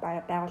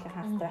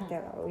байгууллагын стратеги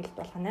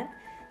уялдуулах нь.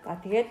 За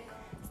тэгээд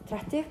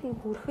стратегид нь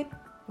хүрэхэд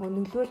нөгөө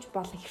нөлөөлж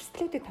болох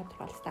эрсдлүүдийг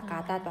тодорхойлох хэрэгтэй.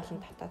 Гадаад болон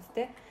дотоод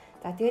тий.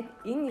 За тэгээд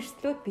энэ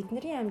эрсдлүүд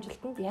бидний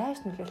амжилтанд яаж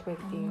нөлөөлөх вэ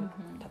гэдгийг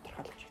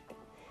тодорхойлох хэрэгтэй.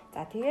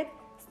 За тэгээд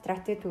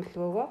стратеги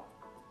төлөвлөгөөгөө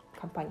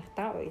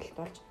компанитаа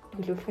уялдуулж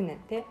төлөвлөх нь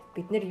тий.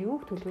 Бид нэр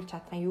юуг төлөвлөж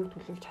чадах юм, юуг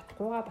төлөвлөж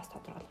чадахгүйгаа бас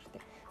тодорхойлох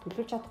хэрэгтэй.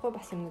 Төлөвлөж чадахгүй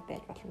бас юмнууд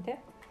байж болно тий.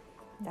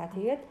 За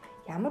тэгээд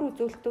ямар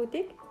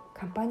үзүүлэлтүүдийг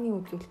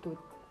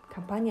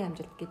компани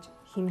амжилт гэж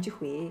хэмжих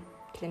вэ?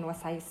 Тэгэхээр нөгөө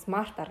сая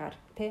смарт аргаар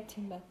тий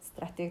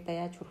стратегид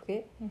яаж хүрэх вэ?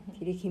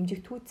 Тэрийг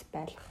хэмжих түүц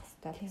байлгах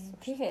хэрэгтэй л гэсэн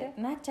үг. Тэгэхээр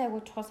наач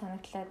айгуу чухал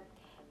санагдлаа.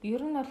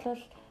 Ер нь бол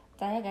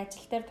за яг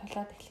ажил дээр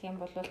тулаад эхлэх юм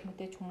бол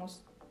мэдээж хүмүүс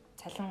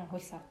цалин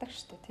хөлс авдаг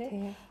шүү дээ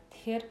тий.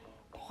 Тэгэхээр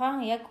тухайн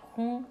яг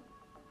хүн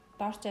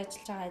доорч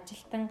ажиллаж байгаа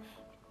ажилтан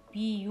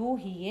би юу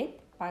хийгээд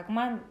баг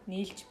маань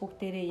нийлж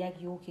бүгдээрээ яг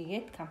юу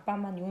хийгээд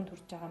компани маань юунд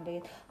хүрч байгаа юм бэ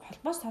гэд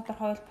холбоос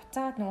тодорхойл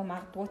буцаад нөгөө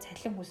магадгүй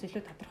цалин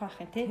хүсэлүүд тодорхой байх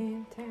юм тий.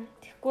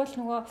 Тэгэхгүй л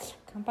нөгөө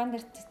компани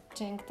дээр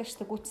чинь ингэдэг шүү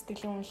дээ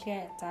гүйцэтгэлийн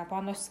үнэлгээ за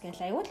бонус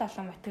гэл аюул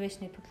олон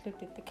мотивашны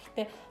төглүүд өгдөг.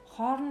 Гэхдээ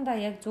хоорондоо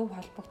яг зөв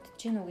холбогдож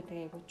гин үү гэдэг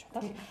аягүй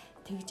чухал.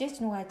 Тэгжээч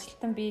нөгөө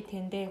ажилтан би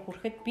тэндээ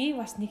хүрэхэд би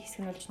бас нэг хэсэг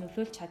нь болж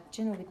нөлөөлж чадж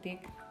гин үү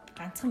гэдгийг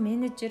ганцхан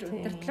менежер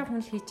удирдлага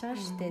хүн л хийж байгаа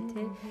шүү дээ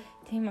тий.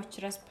 Тийм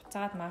учраас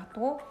буцаад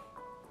магадгүй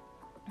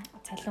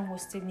цалин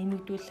хөлсийг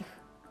нэмэгдүүлэх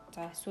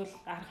за эсвэл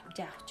арга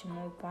хэмжээ авах ч юм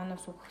уу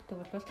бонус өгөхтэй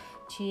бол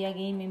чи яг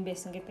ийм юм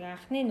байсан гэдэг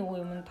анхны нөгөө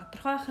юм нь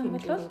тодорхой ах юм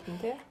бол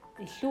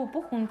илүү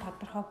бүх хүн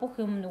тодорхой бүх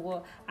юм нөгөө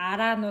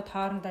араанууд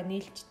хоорондоо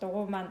нийлж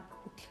дугуй маань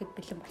хөтлөхөд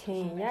бэлэн болох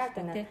юм яг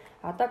байна.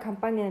 Одоо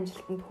компани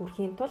амжилтанд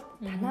хүрэхийн тулд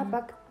танаа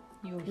баг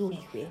юу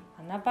хийх вэ?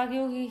 Танаа баг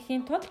юу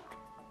хийхийн тулд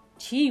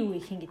чи юу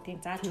хийх юм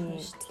гэдгийг зааж өгнө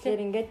шүү дээ.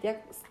 Тэгэхээр ингээд яг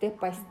step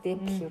by step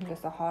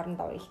ердөөсөө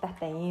хоорондоо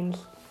уялдаатай ийм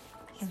л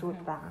хэсгүүд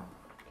байгаа.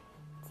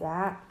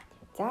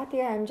 За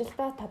тэгээ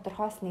амжилтаа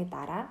тодорхойлсны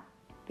дараа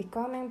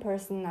becoming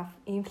person of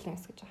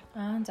influence гэж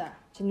байна. За.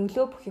 Чи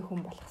нөлөө бүхий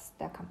хүн болох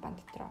хэрэгтэй компани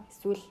дотроо.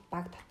 Эсвэл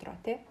баг дотроо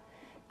тий.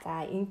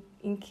 За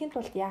ингийн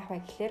тулд яах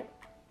вэ гэхээр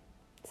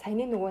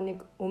саяны нөгөө нэг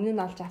өмнө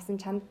нь олж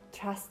авсан чамд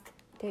trust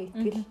тий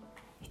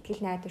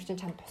итгэл найдвар чинь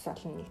чамд тус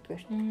болно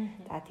нэгдүгээр.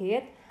 За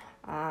тэгээд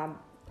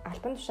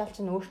албан тушаал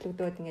чинь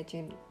өөрчлөгдөөд ингээд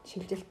юм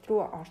шилжилт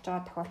рүү орж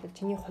байгаа тохиолдолд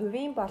чиний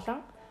хувийн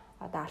болон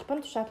одоо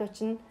албан тушаалын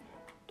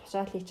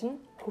чинь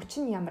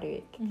хүч нь ямар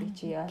вэ гэдгийг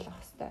чи ойлгох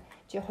хэрэгтэй.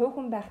 Чи хувь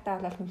хүн байхдаа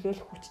бол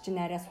нөлөөлөх хүч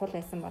чинь арай сул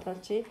байсан бол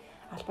чи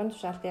албан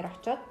тушаал дээр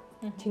очиод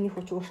чиний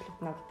хүч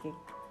өөрчлөгдөнө гэдгийг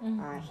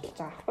хэлж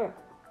байгаа байхгүй юу?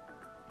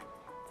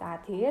 За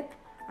тэгээд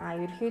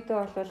ерөөхдөө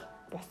бол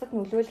бусдад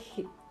нөлөөлөх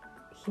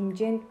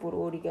хэмжээнд бүр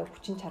өөрийгөө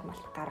хүчин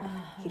чармайлт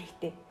гаргах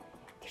хэрэгтэй.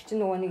 Тэр чинь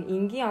нөгөө нэг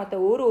энгийн одоо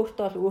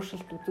өөртөө бол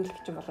өөрчлөлт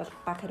үзүүлэх чинь бол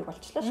баг хэрэг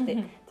болчихлоо шүү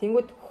дээ.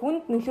 Тэнгүүд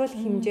хүнд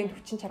нөлөөлөх хэмжээнд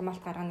хүчин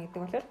чармайлт гаргана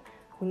гэдэг бол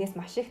хүнээс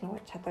маш их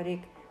нөгөө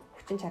чадварыг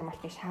хүчин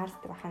чармайлтыг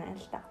шаарддаг байна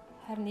л да.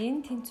 Харин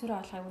энэ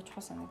тэнцвэрээ олох аягүй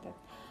чухал санагдаад.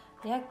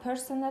 Яг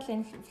personal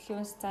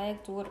influence за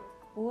яг зүгээр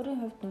өөрийн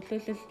хувьд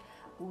нөлөөлөл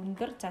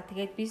өндөр. За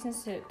тэгээд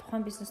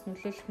тухайн бизнес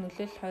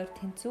нөлөөлөх хоёр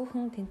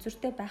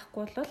тэнцвэртэй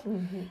байхгүй бол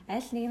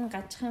аль нэг нь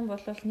гажих юм бол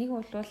нэг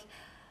бол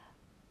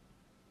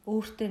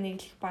өөртөө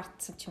нэглэх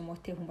бардсан ч юм уу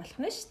тийм хүн болох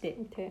нь шүү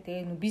дээ.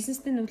 Тэгээ нөгөө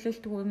бизнестэй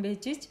нөлөөлдөг юм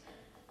байж ич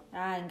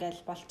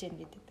ингээл болж юм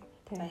гэдэг.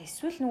 За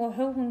эсвэл нөгөө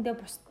хувь хүндээ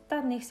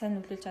бусдаар нэг сайн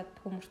нөлөөлж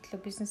чаддаг мөртлөө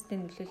бизнестэй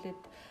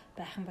нөлөөлөд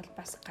байх юм бол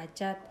бас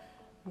гажаад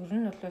ер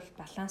нь бол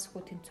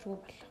балансгүй тэнцвэргүй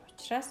болох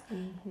учраас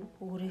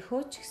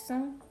өөрийнхөө ч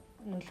гэсэн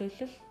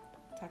нөлөөлөл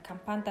за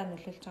компанида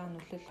нөлөөлж байгаа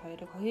нөлөөлөл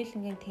хоёрыг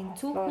хоёулангийн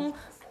тэнцвүүхэн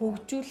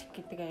хөгжүүлэх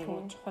гэдэг аягүй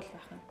чухал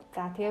байх юм.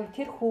 За тэгээ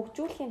тэр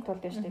хөгжүүлэхийн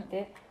тулд байна шүү дээ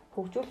тий.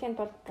 Хөгжүүлэхийн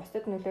тулд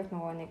бусдад нөлөөлөх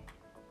нөгөө нэг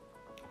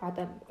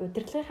одоо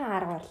удирдлагын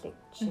арга барилыг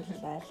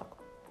жишээлбэл ойлго.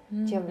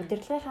 Чи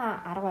удирдлагын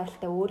арга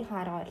барилтаа өөрийнхөө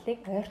арга барилыг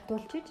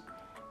ойртуулж иж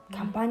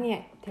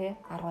компани тий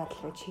арга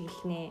барил руу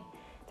чиглэнэ.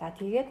 За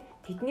тэгээд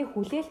тэдний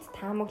хүлээлт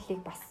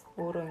таамаглалыг бас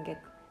өөрөө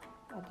ингээд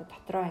одоо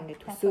дотроо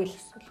ингээд төсөөл.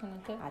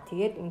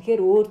 Тэгээд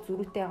үнэхээр өөр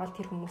зөрүүтэй байгаа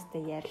тэр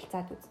хүмүүстэй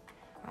ярилцаад үз.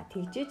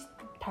 Тэгжиж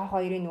та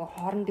хоёрын нөгөө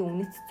хоорондын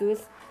үнэт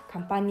зүйлс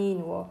компани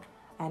нөгөө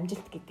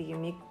амжилт гэдэг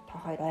юмыг та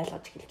хоёр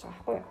ойлгож эхэлж байгаа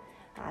байхгүй юу?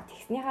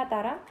 Тэгснийхаа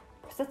дараа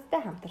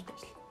бусадтай хамтарч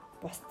ажиллах.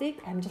 Бусдыг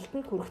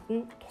амжилтанд хүрэхэд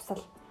нь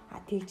тусал.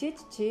 Тэгжиж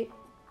чи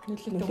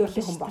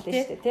нөлөөлөх хүн болно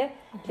шүү дээ тий.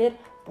 Тэгэхээр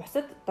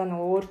бусад одоо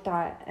нөгөө өөртөө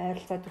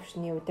ойролцоо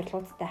төвшний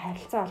удирдлагуудтай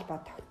харилцаа холбоо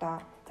тогтоо.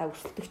 За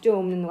өрсөлдөгчөө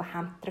өмнө нөгөө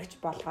хамтрагч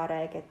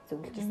болгоорой гэж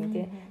зөвлөжсэн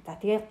тий. За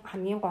тэгээ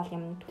хамгийн гол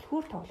юм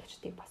түлхүүр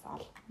тоглогчдыг бас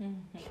ол.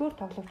 Түлхүүр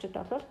тоглогчид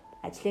бол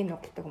ажлыг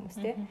нугалдаг хүмүүс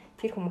те.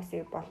 Тэр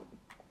хүмүүсийг бол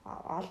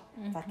ол.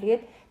 За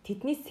тэгээд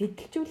тэдний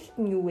сэтэлжүүлэлт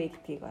нь юу вэ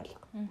гэдгийг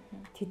ойлго.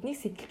 Тэднийг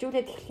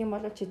сэтэлжүүлээд эхлэх юм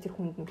бол чи тэр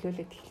хүнд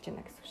нөлөөлөд эхэлж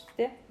байна гэсэн үг шүү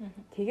дээ.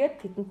 Тэгээд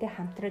тэдэнтэй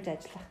хамтраж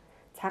ажиллах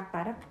цаг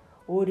гарга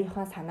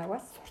өөрийнхөө санааг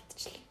бас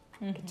сурталчил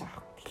гэж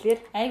байгаа. Тэгэхээр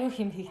айгүй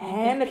хим хийх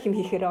амар хим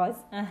хийхээр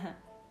байгаас.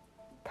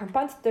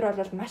 Компанид дээр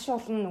бол маш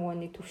олон нөгөө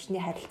нэг төвшний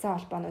харилцаа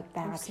холбоонууд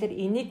байгаа. Тэгэхээр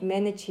энийг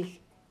менеж хийх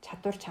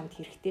чадвар чамд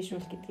хэрэгтэй шүү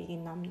гэдгийг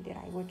энэ номон дээр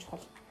айгүй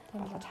чухал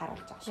болгож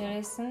харуулж байгаа шүү.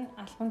 Дээрээс нь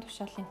албан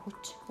тушаалын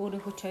хүч,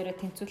 өөрийн хүч хоёроо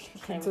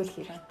тэнцвүүлэх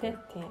хэрэгтэй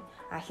тийм.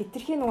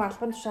 Хитрхийн нөгөө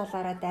албан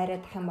тушаалаараа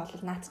дайрах юм бол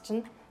наад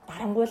чинь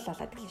дарангуйл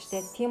болоод эхэлнэ шүү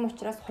дээ. Тийм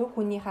учраас хувь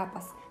хүнийхээ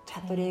бас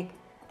чадварыг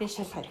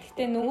дэшэл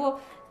хэрэгтэй. Нөгөө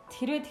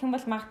хэрвээ тэгэх юм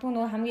бол магадгүй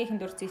нөгөө хамгийн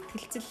ихэнд урц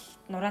ихтгэлцэл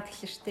нураад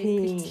эхэлнэ шүү дээ.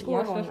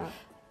 Ихтгэлцэлгүй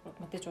бол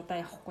мэдээж удаа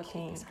явахгүй л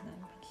гэдэг санаа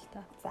юм байна л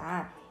та. За,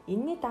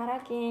 энэний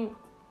дараагийн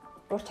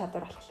ур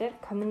чадвар болохоор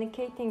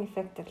communicating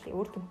effectively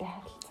үр дүнтэй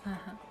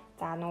харилцаа.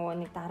 За нөгөө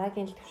нэг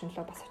дараагийн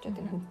төвшинлөө бас очиод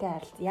энэ хүнтэй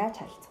харилцаа яаж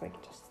харилцах вэ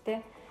гэж байна шүү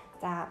дээ.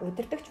 За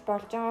удирдахч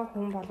болж байгаа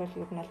хүн бол ер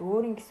нь л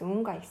өөрийн гэсэн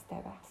өнгө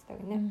аястай байх хэрэгтэй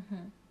гинэ.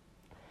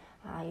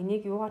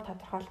 Энийг юугаар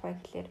тодорхойлох вэ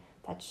гэхээр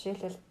за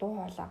жишээлбэл дуу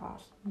хоолойгоо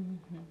бол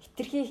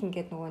хитрхийх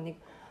ингээд нөгөө нэг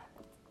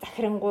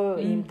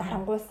захирангуй ийм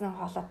дарангуйсан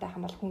хоолойтой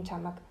юм бол хүн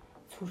чамаг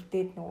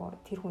сүрдээд нөгөө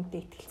тэр хүнтэй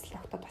ихтгэлцэл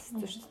тогтоод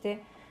басчихсан шүү дээ.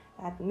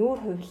 Нүүр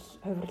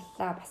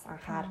хувирлаа бас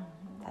анхаар.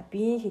 За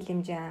биеийн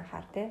хилэмжээ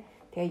анхаар те.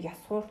 Тэгээ ёс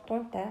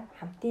суртахуунтай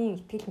хамтын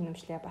ихтгэл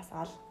үнэмшлээ бас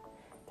ол.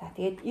 За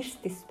тэгээд эрс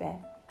дэс бай.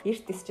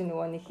 Эрс дэс чинь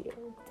нөгөө нэг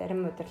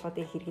зарим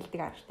удирдлагуудыг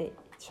хэрэгэлдэг аргатай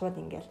шууд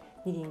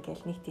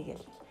ингээл нэг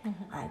тийгээл.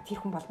 Тэр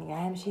хүн бол нэг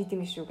аим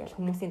шийдэм шүү гэл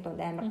хүмүүсийн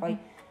дунд амар гоё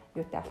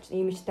юутай болчих,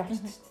 имижтэй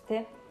болчихсон шүү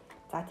дээ те.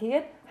 За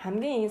тэгээд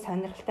хамгийн энэ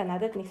сонирхолтой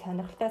надад нэг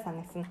сонирхолтой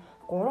санагдсан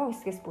 3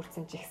 хэсгээс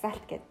бүрдсэн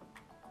жигсаалт гэдэг.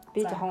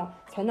 Би жоохон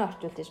сонио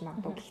орчуулж иж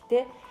магадгүй.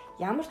 Гэхдээ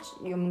ямар ч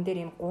юмн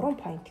дээр ийм 3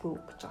 поинтыг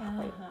үг гэж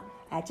байгаа байхгүй.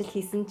 Ажил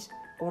хийсэн ч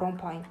 3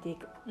 поинтыг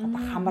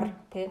хамар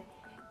тий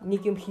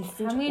нэг юм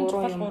хийсэн ч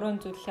 3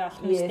 зүйлээ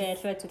олох юмштэй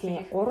альва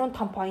зүйлийг 3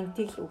 том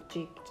поинтыг л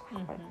өгчий гэж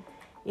байгаа байхгүй.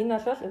 Энэ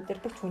бол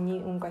удирдагч хүний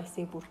өнгө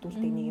аясыг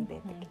бүрдүүлдэг нэг юм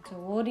байдаг гэж.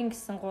 Өөрийн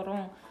гэсэн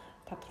 3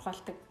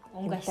 тодорхойлдог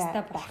өнгө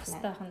аястай байх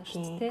хэрэгтэй байна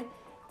шүү дээ.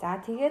 За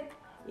тэгээд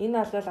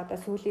энэ бол одоо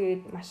сүүлийн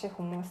үед маш их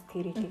хүмүүс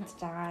хэрэглэгдэж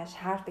байгаа,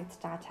 шаардлагадж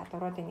байгаа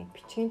чадваруудын нэг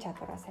бичгийн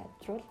чадвараа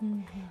сайжруул.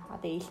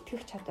 Одоо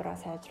илтгэх чадвараа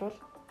сайжруул,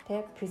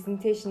 тэ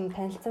презентацийн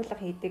танилцуулга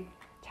хийдэг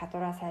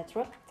чадвараа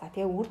сайжруул. За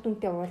тэгээ үр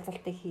дүнтэй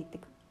уулзалтыг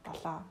хийдэг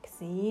болоо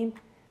гэсэн ийм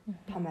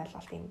том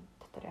ойлголт энэ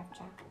дотор явж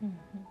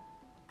байгаа.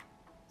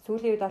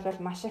 Сүүлийн үед бол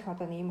маш их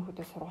одоо ийм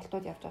хөдөө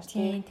сургалтууд явж байгаа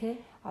шүү дээ.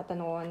 Одоо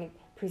нөгөө нэг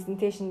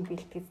презентацийн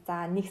бэлтгэж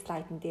за нэг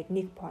слайдн дээр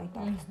нэг point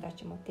орох хэрэгтэй ч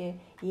юм уу те.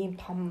 Ийм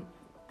том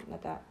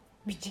одоо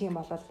бичих юм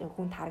бол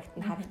хүн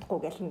харагдахгүй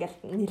гэл ингээл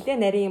нэлээ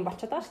нарийн юм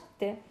болчиход байгаа шүү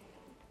дээ.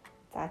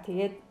 За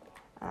тэгээд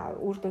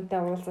үр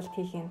дүнтэй уулзалт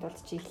хийхийн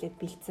тулд чи ихлээд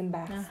бэлдсэн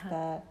байх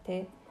хэрэгтэй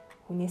тий.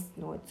 Хүнээс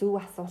нөгөө зөв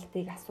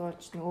асуултыг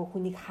асуулж нөгөө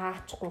хүнийг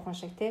хаачхгүйхэн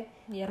шиг тий.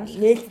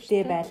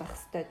 Нээлттэй байлгах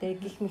хэрэгтэй тий.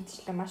 Гэх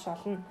мэтчлэн маш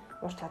олон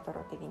ур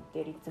чадваруудыг энэ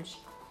дээр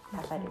эзэмших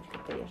талаар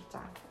ерөнхийдөө ярьж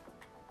байгаа.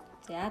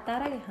 За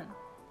дараагийнх нь.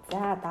 За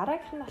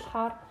дараагийнх нь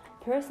болохоор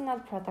personal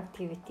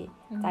productivity.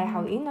 За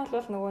яг энэ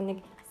бол нөгөө нэг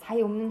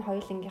сая өмнө нь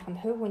хоёулынгийнх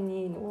нь хувь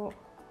хүний нөгөө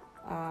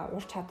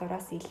ур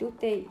чадвараас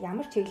илүүтэй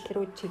ямар чиглэл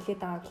рүү чиглээд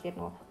байгаа гэхээр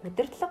нөгөө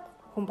удирдлага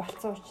хүн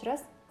болцсон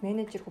учраас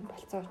менежер хүн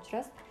болцсон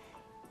учраас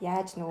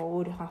яаж нөгөө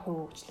өөрийнхөө хувь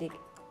хөгжлийг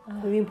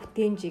хувийн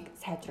бүтээмжийг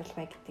сайжруулах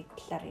вэ гэдэг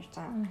талаар ярьж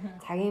байгаа.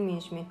 Цагийн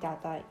менежментээ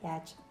одоо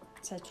яаж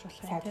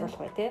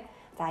сайжруулах вэ те.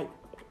 За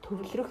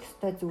төвлөрөх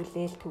ёстой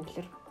зүйлээл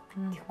төвлөр.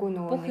 Тэгэхгүй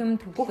нөгөө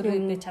бүх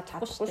юм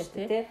чадахгүй шүү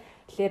дээ те.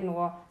 Тэгэхээр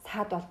нөгөө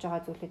саад болж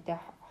байгаа зүйлүүдэд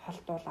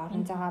холдуул,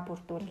 орон зайгаа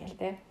бүрдүүл гэл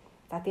те.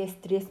 За тэгээ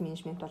стресс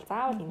менежмент бол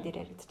заавал энэ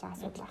дээр яригдчих байгаа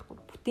асуудал байхгүй.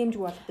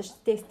 Бүтээмжгүй болдог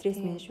шүү дээ стресс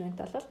менежмент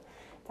бол.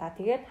 За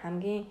тэгээд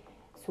хамгийн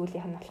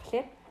сүүлийнх нь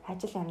болохоор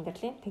ажил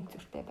амьдралын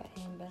тэнцвэртэй байх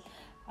юм байна.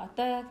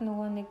 Одоо яг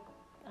нөгөө нэг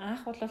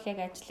анх бол яг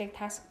ажлыг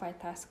task by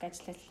task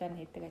ажиллаглаар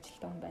хийдэг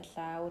ажилтан хүн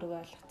байлаа. Өөрийгөө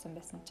ойлгоцсон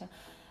байсан чинь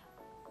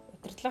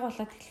удирдлага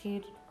болоод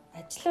тэгэхээр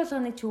ажил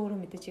болгоныг чи өөрөө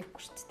мэдэж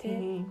явахгүй шүү дээ.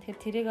 Тэгэхээр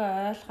тэрийг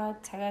ойлгоод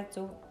цагаа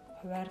зөв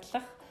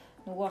хуваарлах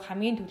нөгөө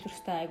хамгийн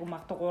төвлөрөхтэй айгу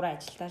магадгүй 3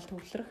 ажилтал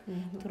төвлөрөх.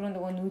 Түрүү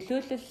нөгөө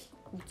нөлөөлөл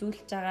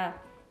үзүүлж байгаа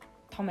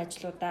том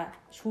ажлуудаа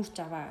шүүрч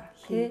аваа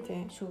тий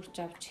шүүрч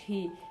авч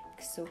хий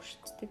гэсэн үг шүү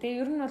дээ.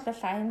 Тэгээ ер нь бол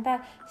аяндаа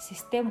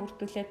систем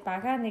бүрдүүлээд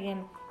бага нэг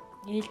юм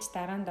ээлж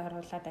дараанд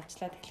оруулаад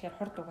ажиллаад тэгэхээр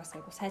хурд угаас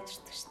айгу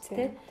сайжирдаг шүү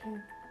дээ.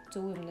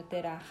 Зөв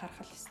юмнуудээр анхаарах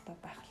хэрэгтэй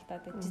байх л та.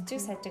 Жижиг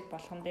сажиг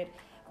болгон дээр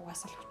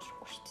угаасаа л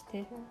хүчрэхгүй шүү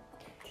дээ.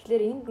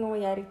 Тэгэхээр энд нөгөө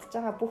яригдж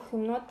байгаа бүх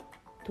юмнууд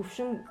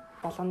төвшин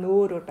болгоно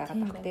өөр байгаад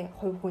байна тий.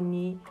 Хувь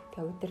хүний,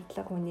 тэгээ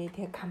удирдлага хүний,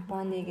 тэгээ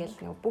компани гэл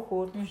нөгөө бүх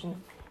өөр төвшин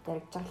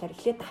яригдж байгаа.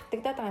 Эхлээд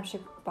давтагдаад байгаа юм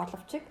шиг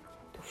боловч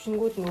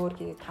төвшингүүд нөөр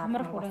хийгээд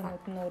хамар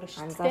хүрээнүүд нь өөр шүү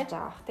дээ. Анзаарж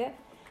байгаа бах тий.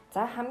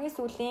 За хамгийн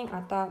сүүлийн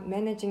одоо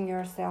managing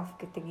yourself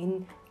гэдэг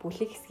энэ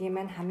бүлэг хэсгийн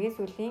маань хамгийн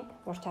сүүлийн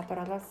ур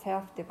чадвар бол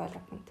self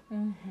development.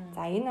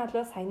 За энэ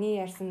бол саяны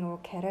ярьсан нөгөө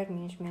career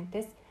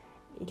management-ээс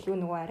илүү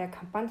нөгөө арай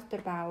компани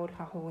дотор байгаа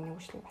өөрийнхөө хувь хүний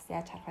хөгжлийг бас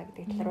яаж харах вэ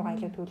гэдэг талаар руугаа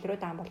илүү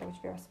төвлөрөөд байгаа болов гэж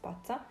би бас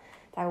бодсон.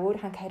 За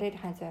өөрийнхөө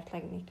карьерийн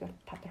зорилгыг нэгдүгээр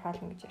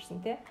тодорхойлно гэж ярьсан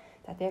тий.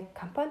 За тэгээ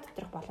компани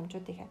доторх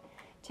боломжуудыг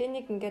чи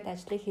нэг ингээд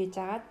ажлыг хийж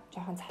агаад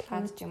жоохон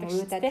залхаад ч юм уу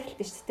уудаад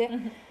эхэлдэг шүү дээ.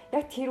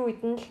 Яг тэр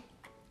үед нь л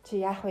чи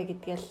яах вэ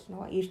гэдгээл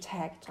нөгөө ирж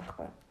хаа гэж байгаа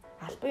байхгүй юу.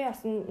 Албан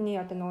ёсны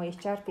одоо нөгөө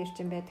HR дээр ч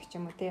юм байдаг ч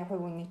юм уу тий.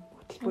 Хувь хүний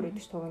хөтөлбөр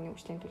гэдэг чинь хувийн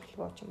хөгжлийн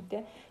төлөвлөгөө ч юм уу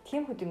тий.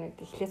 Тийм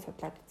хөтөлбөрүүд эхлээд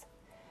судлаад үз.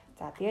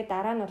 За тэгээ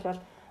дараа нь бол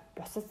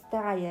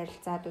бусадтайгаа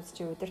ярилцаад үз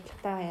чи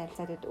удирдлагатайгаа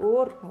ярилцаад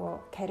өөр нөгөө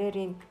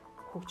карьерийн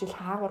хөгжил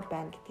хаагур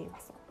байна гэдгийг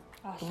бас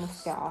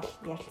хүмүүстэй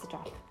ярилцаж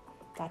олох.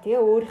 За тэгээ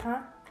өөрийнхөө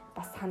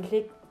бас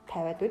саналыг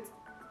тавиад үз.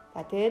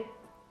 За тэгээд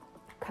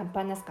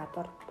компаниас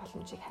гадуур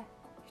боломжийг хай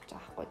гэж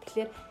байгаа байхгүй.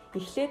 Тэгэхээр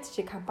эхлээд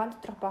чи компани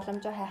доторх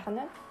боломжоо хайх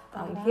нь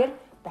үнэхээр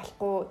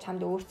болохгүй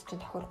чамд өөрт чинь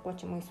тохирохгүй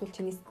ч юм уу эсвэл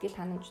чиний сэтгэл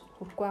ханамж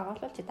хүрэхгүй байгаа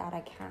бол чи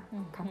дараагийнхаа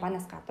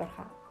компаниас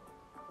гадуурхаа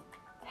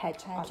хайж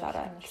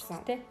олоорой гэсэн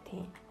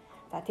тийм.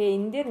 За тэгээ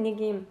энэ дээр нэг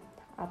юм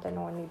одоо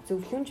нэг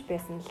зөвлөмж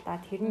байсан л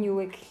да. Тэр нь юу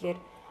вэ гэхлээр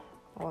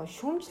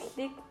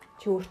шүүмжлэлийг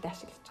чи өөртөө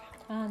ашиглаж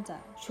байгаа. За.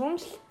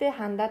 Шүүмжлэлтэй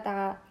хандаад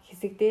байгаа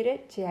хэсэг дээрээ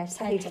чи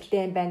ажиллах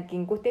хэрэгтэй юм байна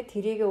гингүүтээ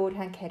тэрийг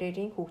өөрийнхөө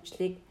карьерийн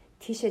хөгжлийг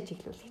тийшээ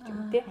чиглүүлэх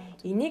юм тий.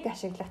 Энийг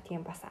ашиглах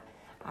тийм бас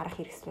арга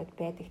хэрэгслүүд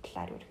байдаг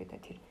талаар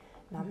ерөөдөө тэр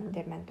номон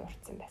дээр манд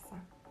дурдсан байсан.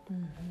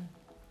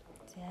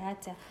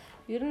 За.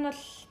 Ер нь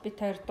бол бид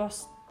хоёр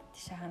дуус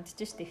тийшээ хандж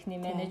штэ. Эхний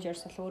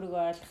менежерс бол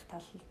өөрийгөө ойлгох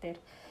тал дээр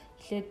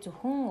эхлээд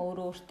зөвхөн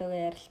өөртөө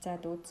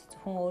ярилцаад үз,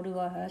 зөвхөн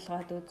өөрийгөө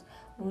ойлгоод үз,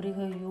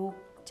 өөрийгөө юу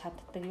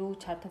чаддаг, юу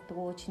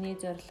чаддаггүй, чиний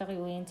зорилго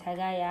юу юм,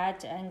 цагаа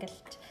яаж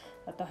ангилж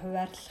одоо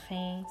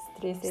хуваарлахын,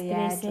 стрессээ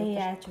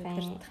яаж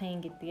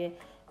удирдахын гэдгээ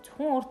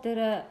зөвхөн өөр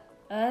дээрээ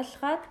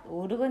ойлгоод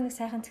өөрийгөө нэг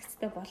сайхан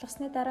зэгцтэй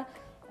болгосны дараа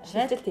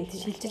шилжилт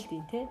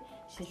юм тий.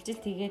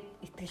 Шилжилт хийгээд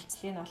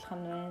итгэлцлийг олох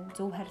нь байна.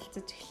 Зөв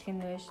харилцаж эхлэх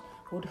нь байна.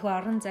 Өөрийнхөө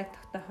орон зайг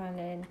тогтоох нь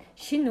байна.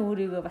 Шинэ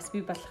өөрийгөө бас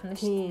бий болгох нь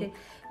шүү дээ.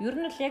 Ер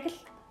нь л яг л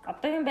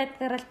одоогийн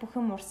байдлаар л бүх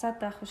юм урсаад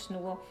байх биш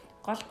нөгөө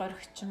гол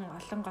горигчин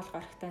олон гол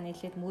горигтой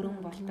нийлээд мөрөн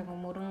болдог,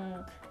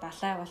 мөрөн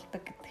далай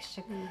болдог гэдэг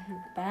шиг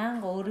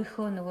байнга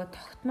өөрийнхөө нөгөө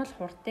тогтмол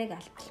хурдыг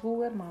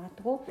алдалгүйгээр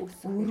магадгүй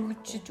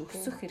өргөжж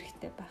өсөх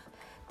хэрэгтэй байх.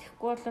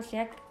 Тэгэхгүй бол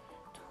яг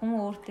хүн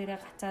өөр дээрээ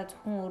гацаа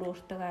зөвхөн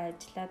өөртөө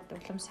ажиллаад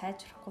улам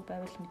сайжрахгүй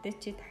байвал мэдээ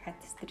чи дахиад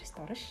стресст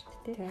орно шүү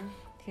дээ.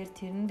 Тэгэхээр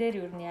тэрэн дээр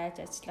юу нь яаж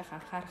ажиллах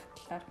анхаарах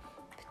талаар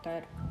бид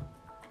хоёр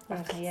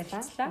багтаа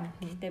ярьлаа.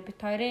 Гэхдээ бид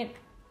хоёрын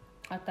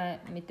одоо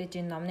мэдээж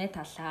энэ номны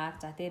талаар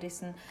за дээрэс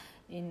нь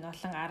энэ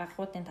олон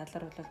аргуудын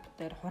талаар бол бид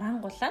хоёр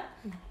хурангуулаад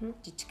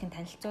жижигхэн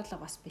танилцуулга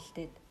бас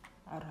бэлдээд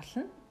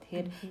оруулна.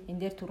 Тэгэхээр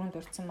энэ дээр түрүүнд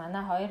дурдсан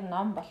манай хоёр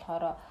ном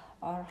болохоор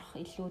орох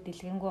илүү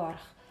дэлгэнгүй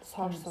орох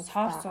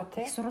сорсууд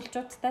их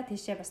сурвалжуудтай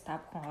тийшээ бас та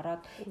бүхэн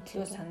ороод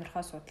илүү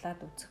сонирхоо судлаад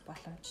үзэх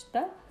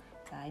боломжтой.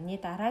 За энэний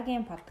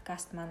дараагийн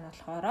подкаст маань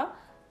болохоор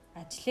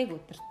ажлыг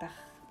удирдах,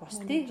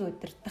 бусдыг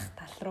удирдах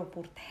тал руу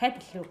бүр дахиад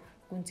илүү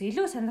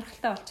илүү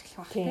сонирхолтой болж эхлэх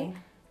баг тийм.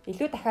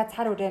 Илүү дахиад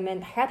цар үрэмэн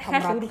дахиад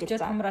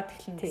хамраад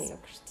эхэлнэ гэсэн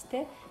үг шүү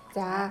дээ.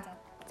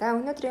 За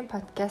өнөөдрийн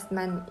подкаст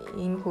маань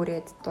энэ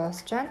хүрээд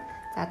дуусж байна.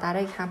 За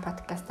дараагийнхаа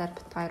подкастаар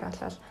бид хоёр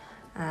болвол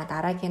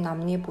дараагийн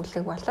номны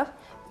бүлэг болох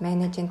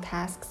managing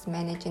tasks,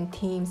 managing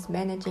teams,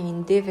 managing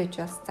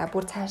individuals за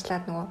бүр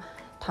цаашлаад нөгөө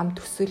том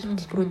төсөл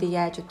хөтөлбөрүүдийг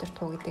яаж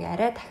удирдах уу гэдэг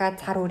арай дахиад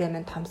цар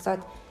үрэмэн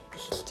томсоод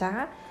эхэлж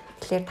байгаа.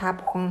 Тэгэхээр та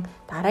бүхэн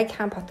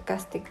дараагийнхаа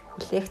подкастыг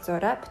хүлээх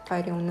зураа бид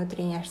хоёрын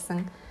өнөөдрийн ярьсан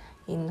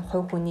энэ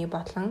хувь хүний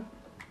болон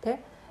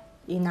тэ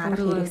энэ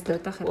арга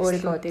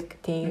хэрэгслүүдийг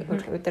тийм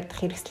удирдах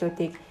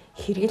хэрэгслүүдийг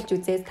хэрэгжилж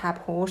үзээд та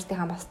бүхэн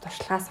өөрсдийнхээ бас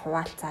туршлагаас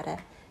хуваалцаарай.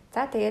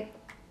 За тэгээд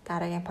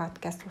дараагийн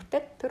подкаст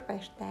хүртэл түр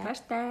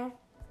баяртай.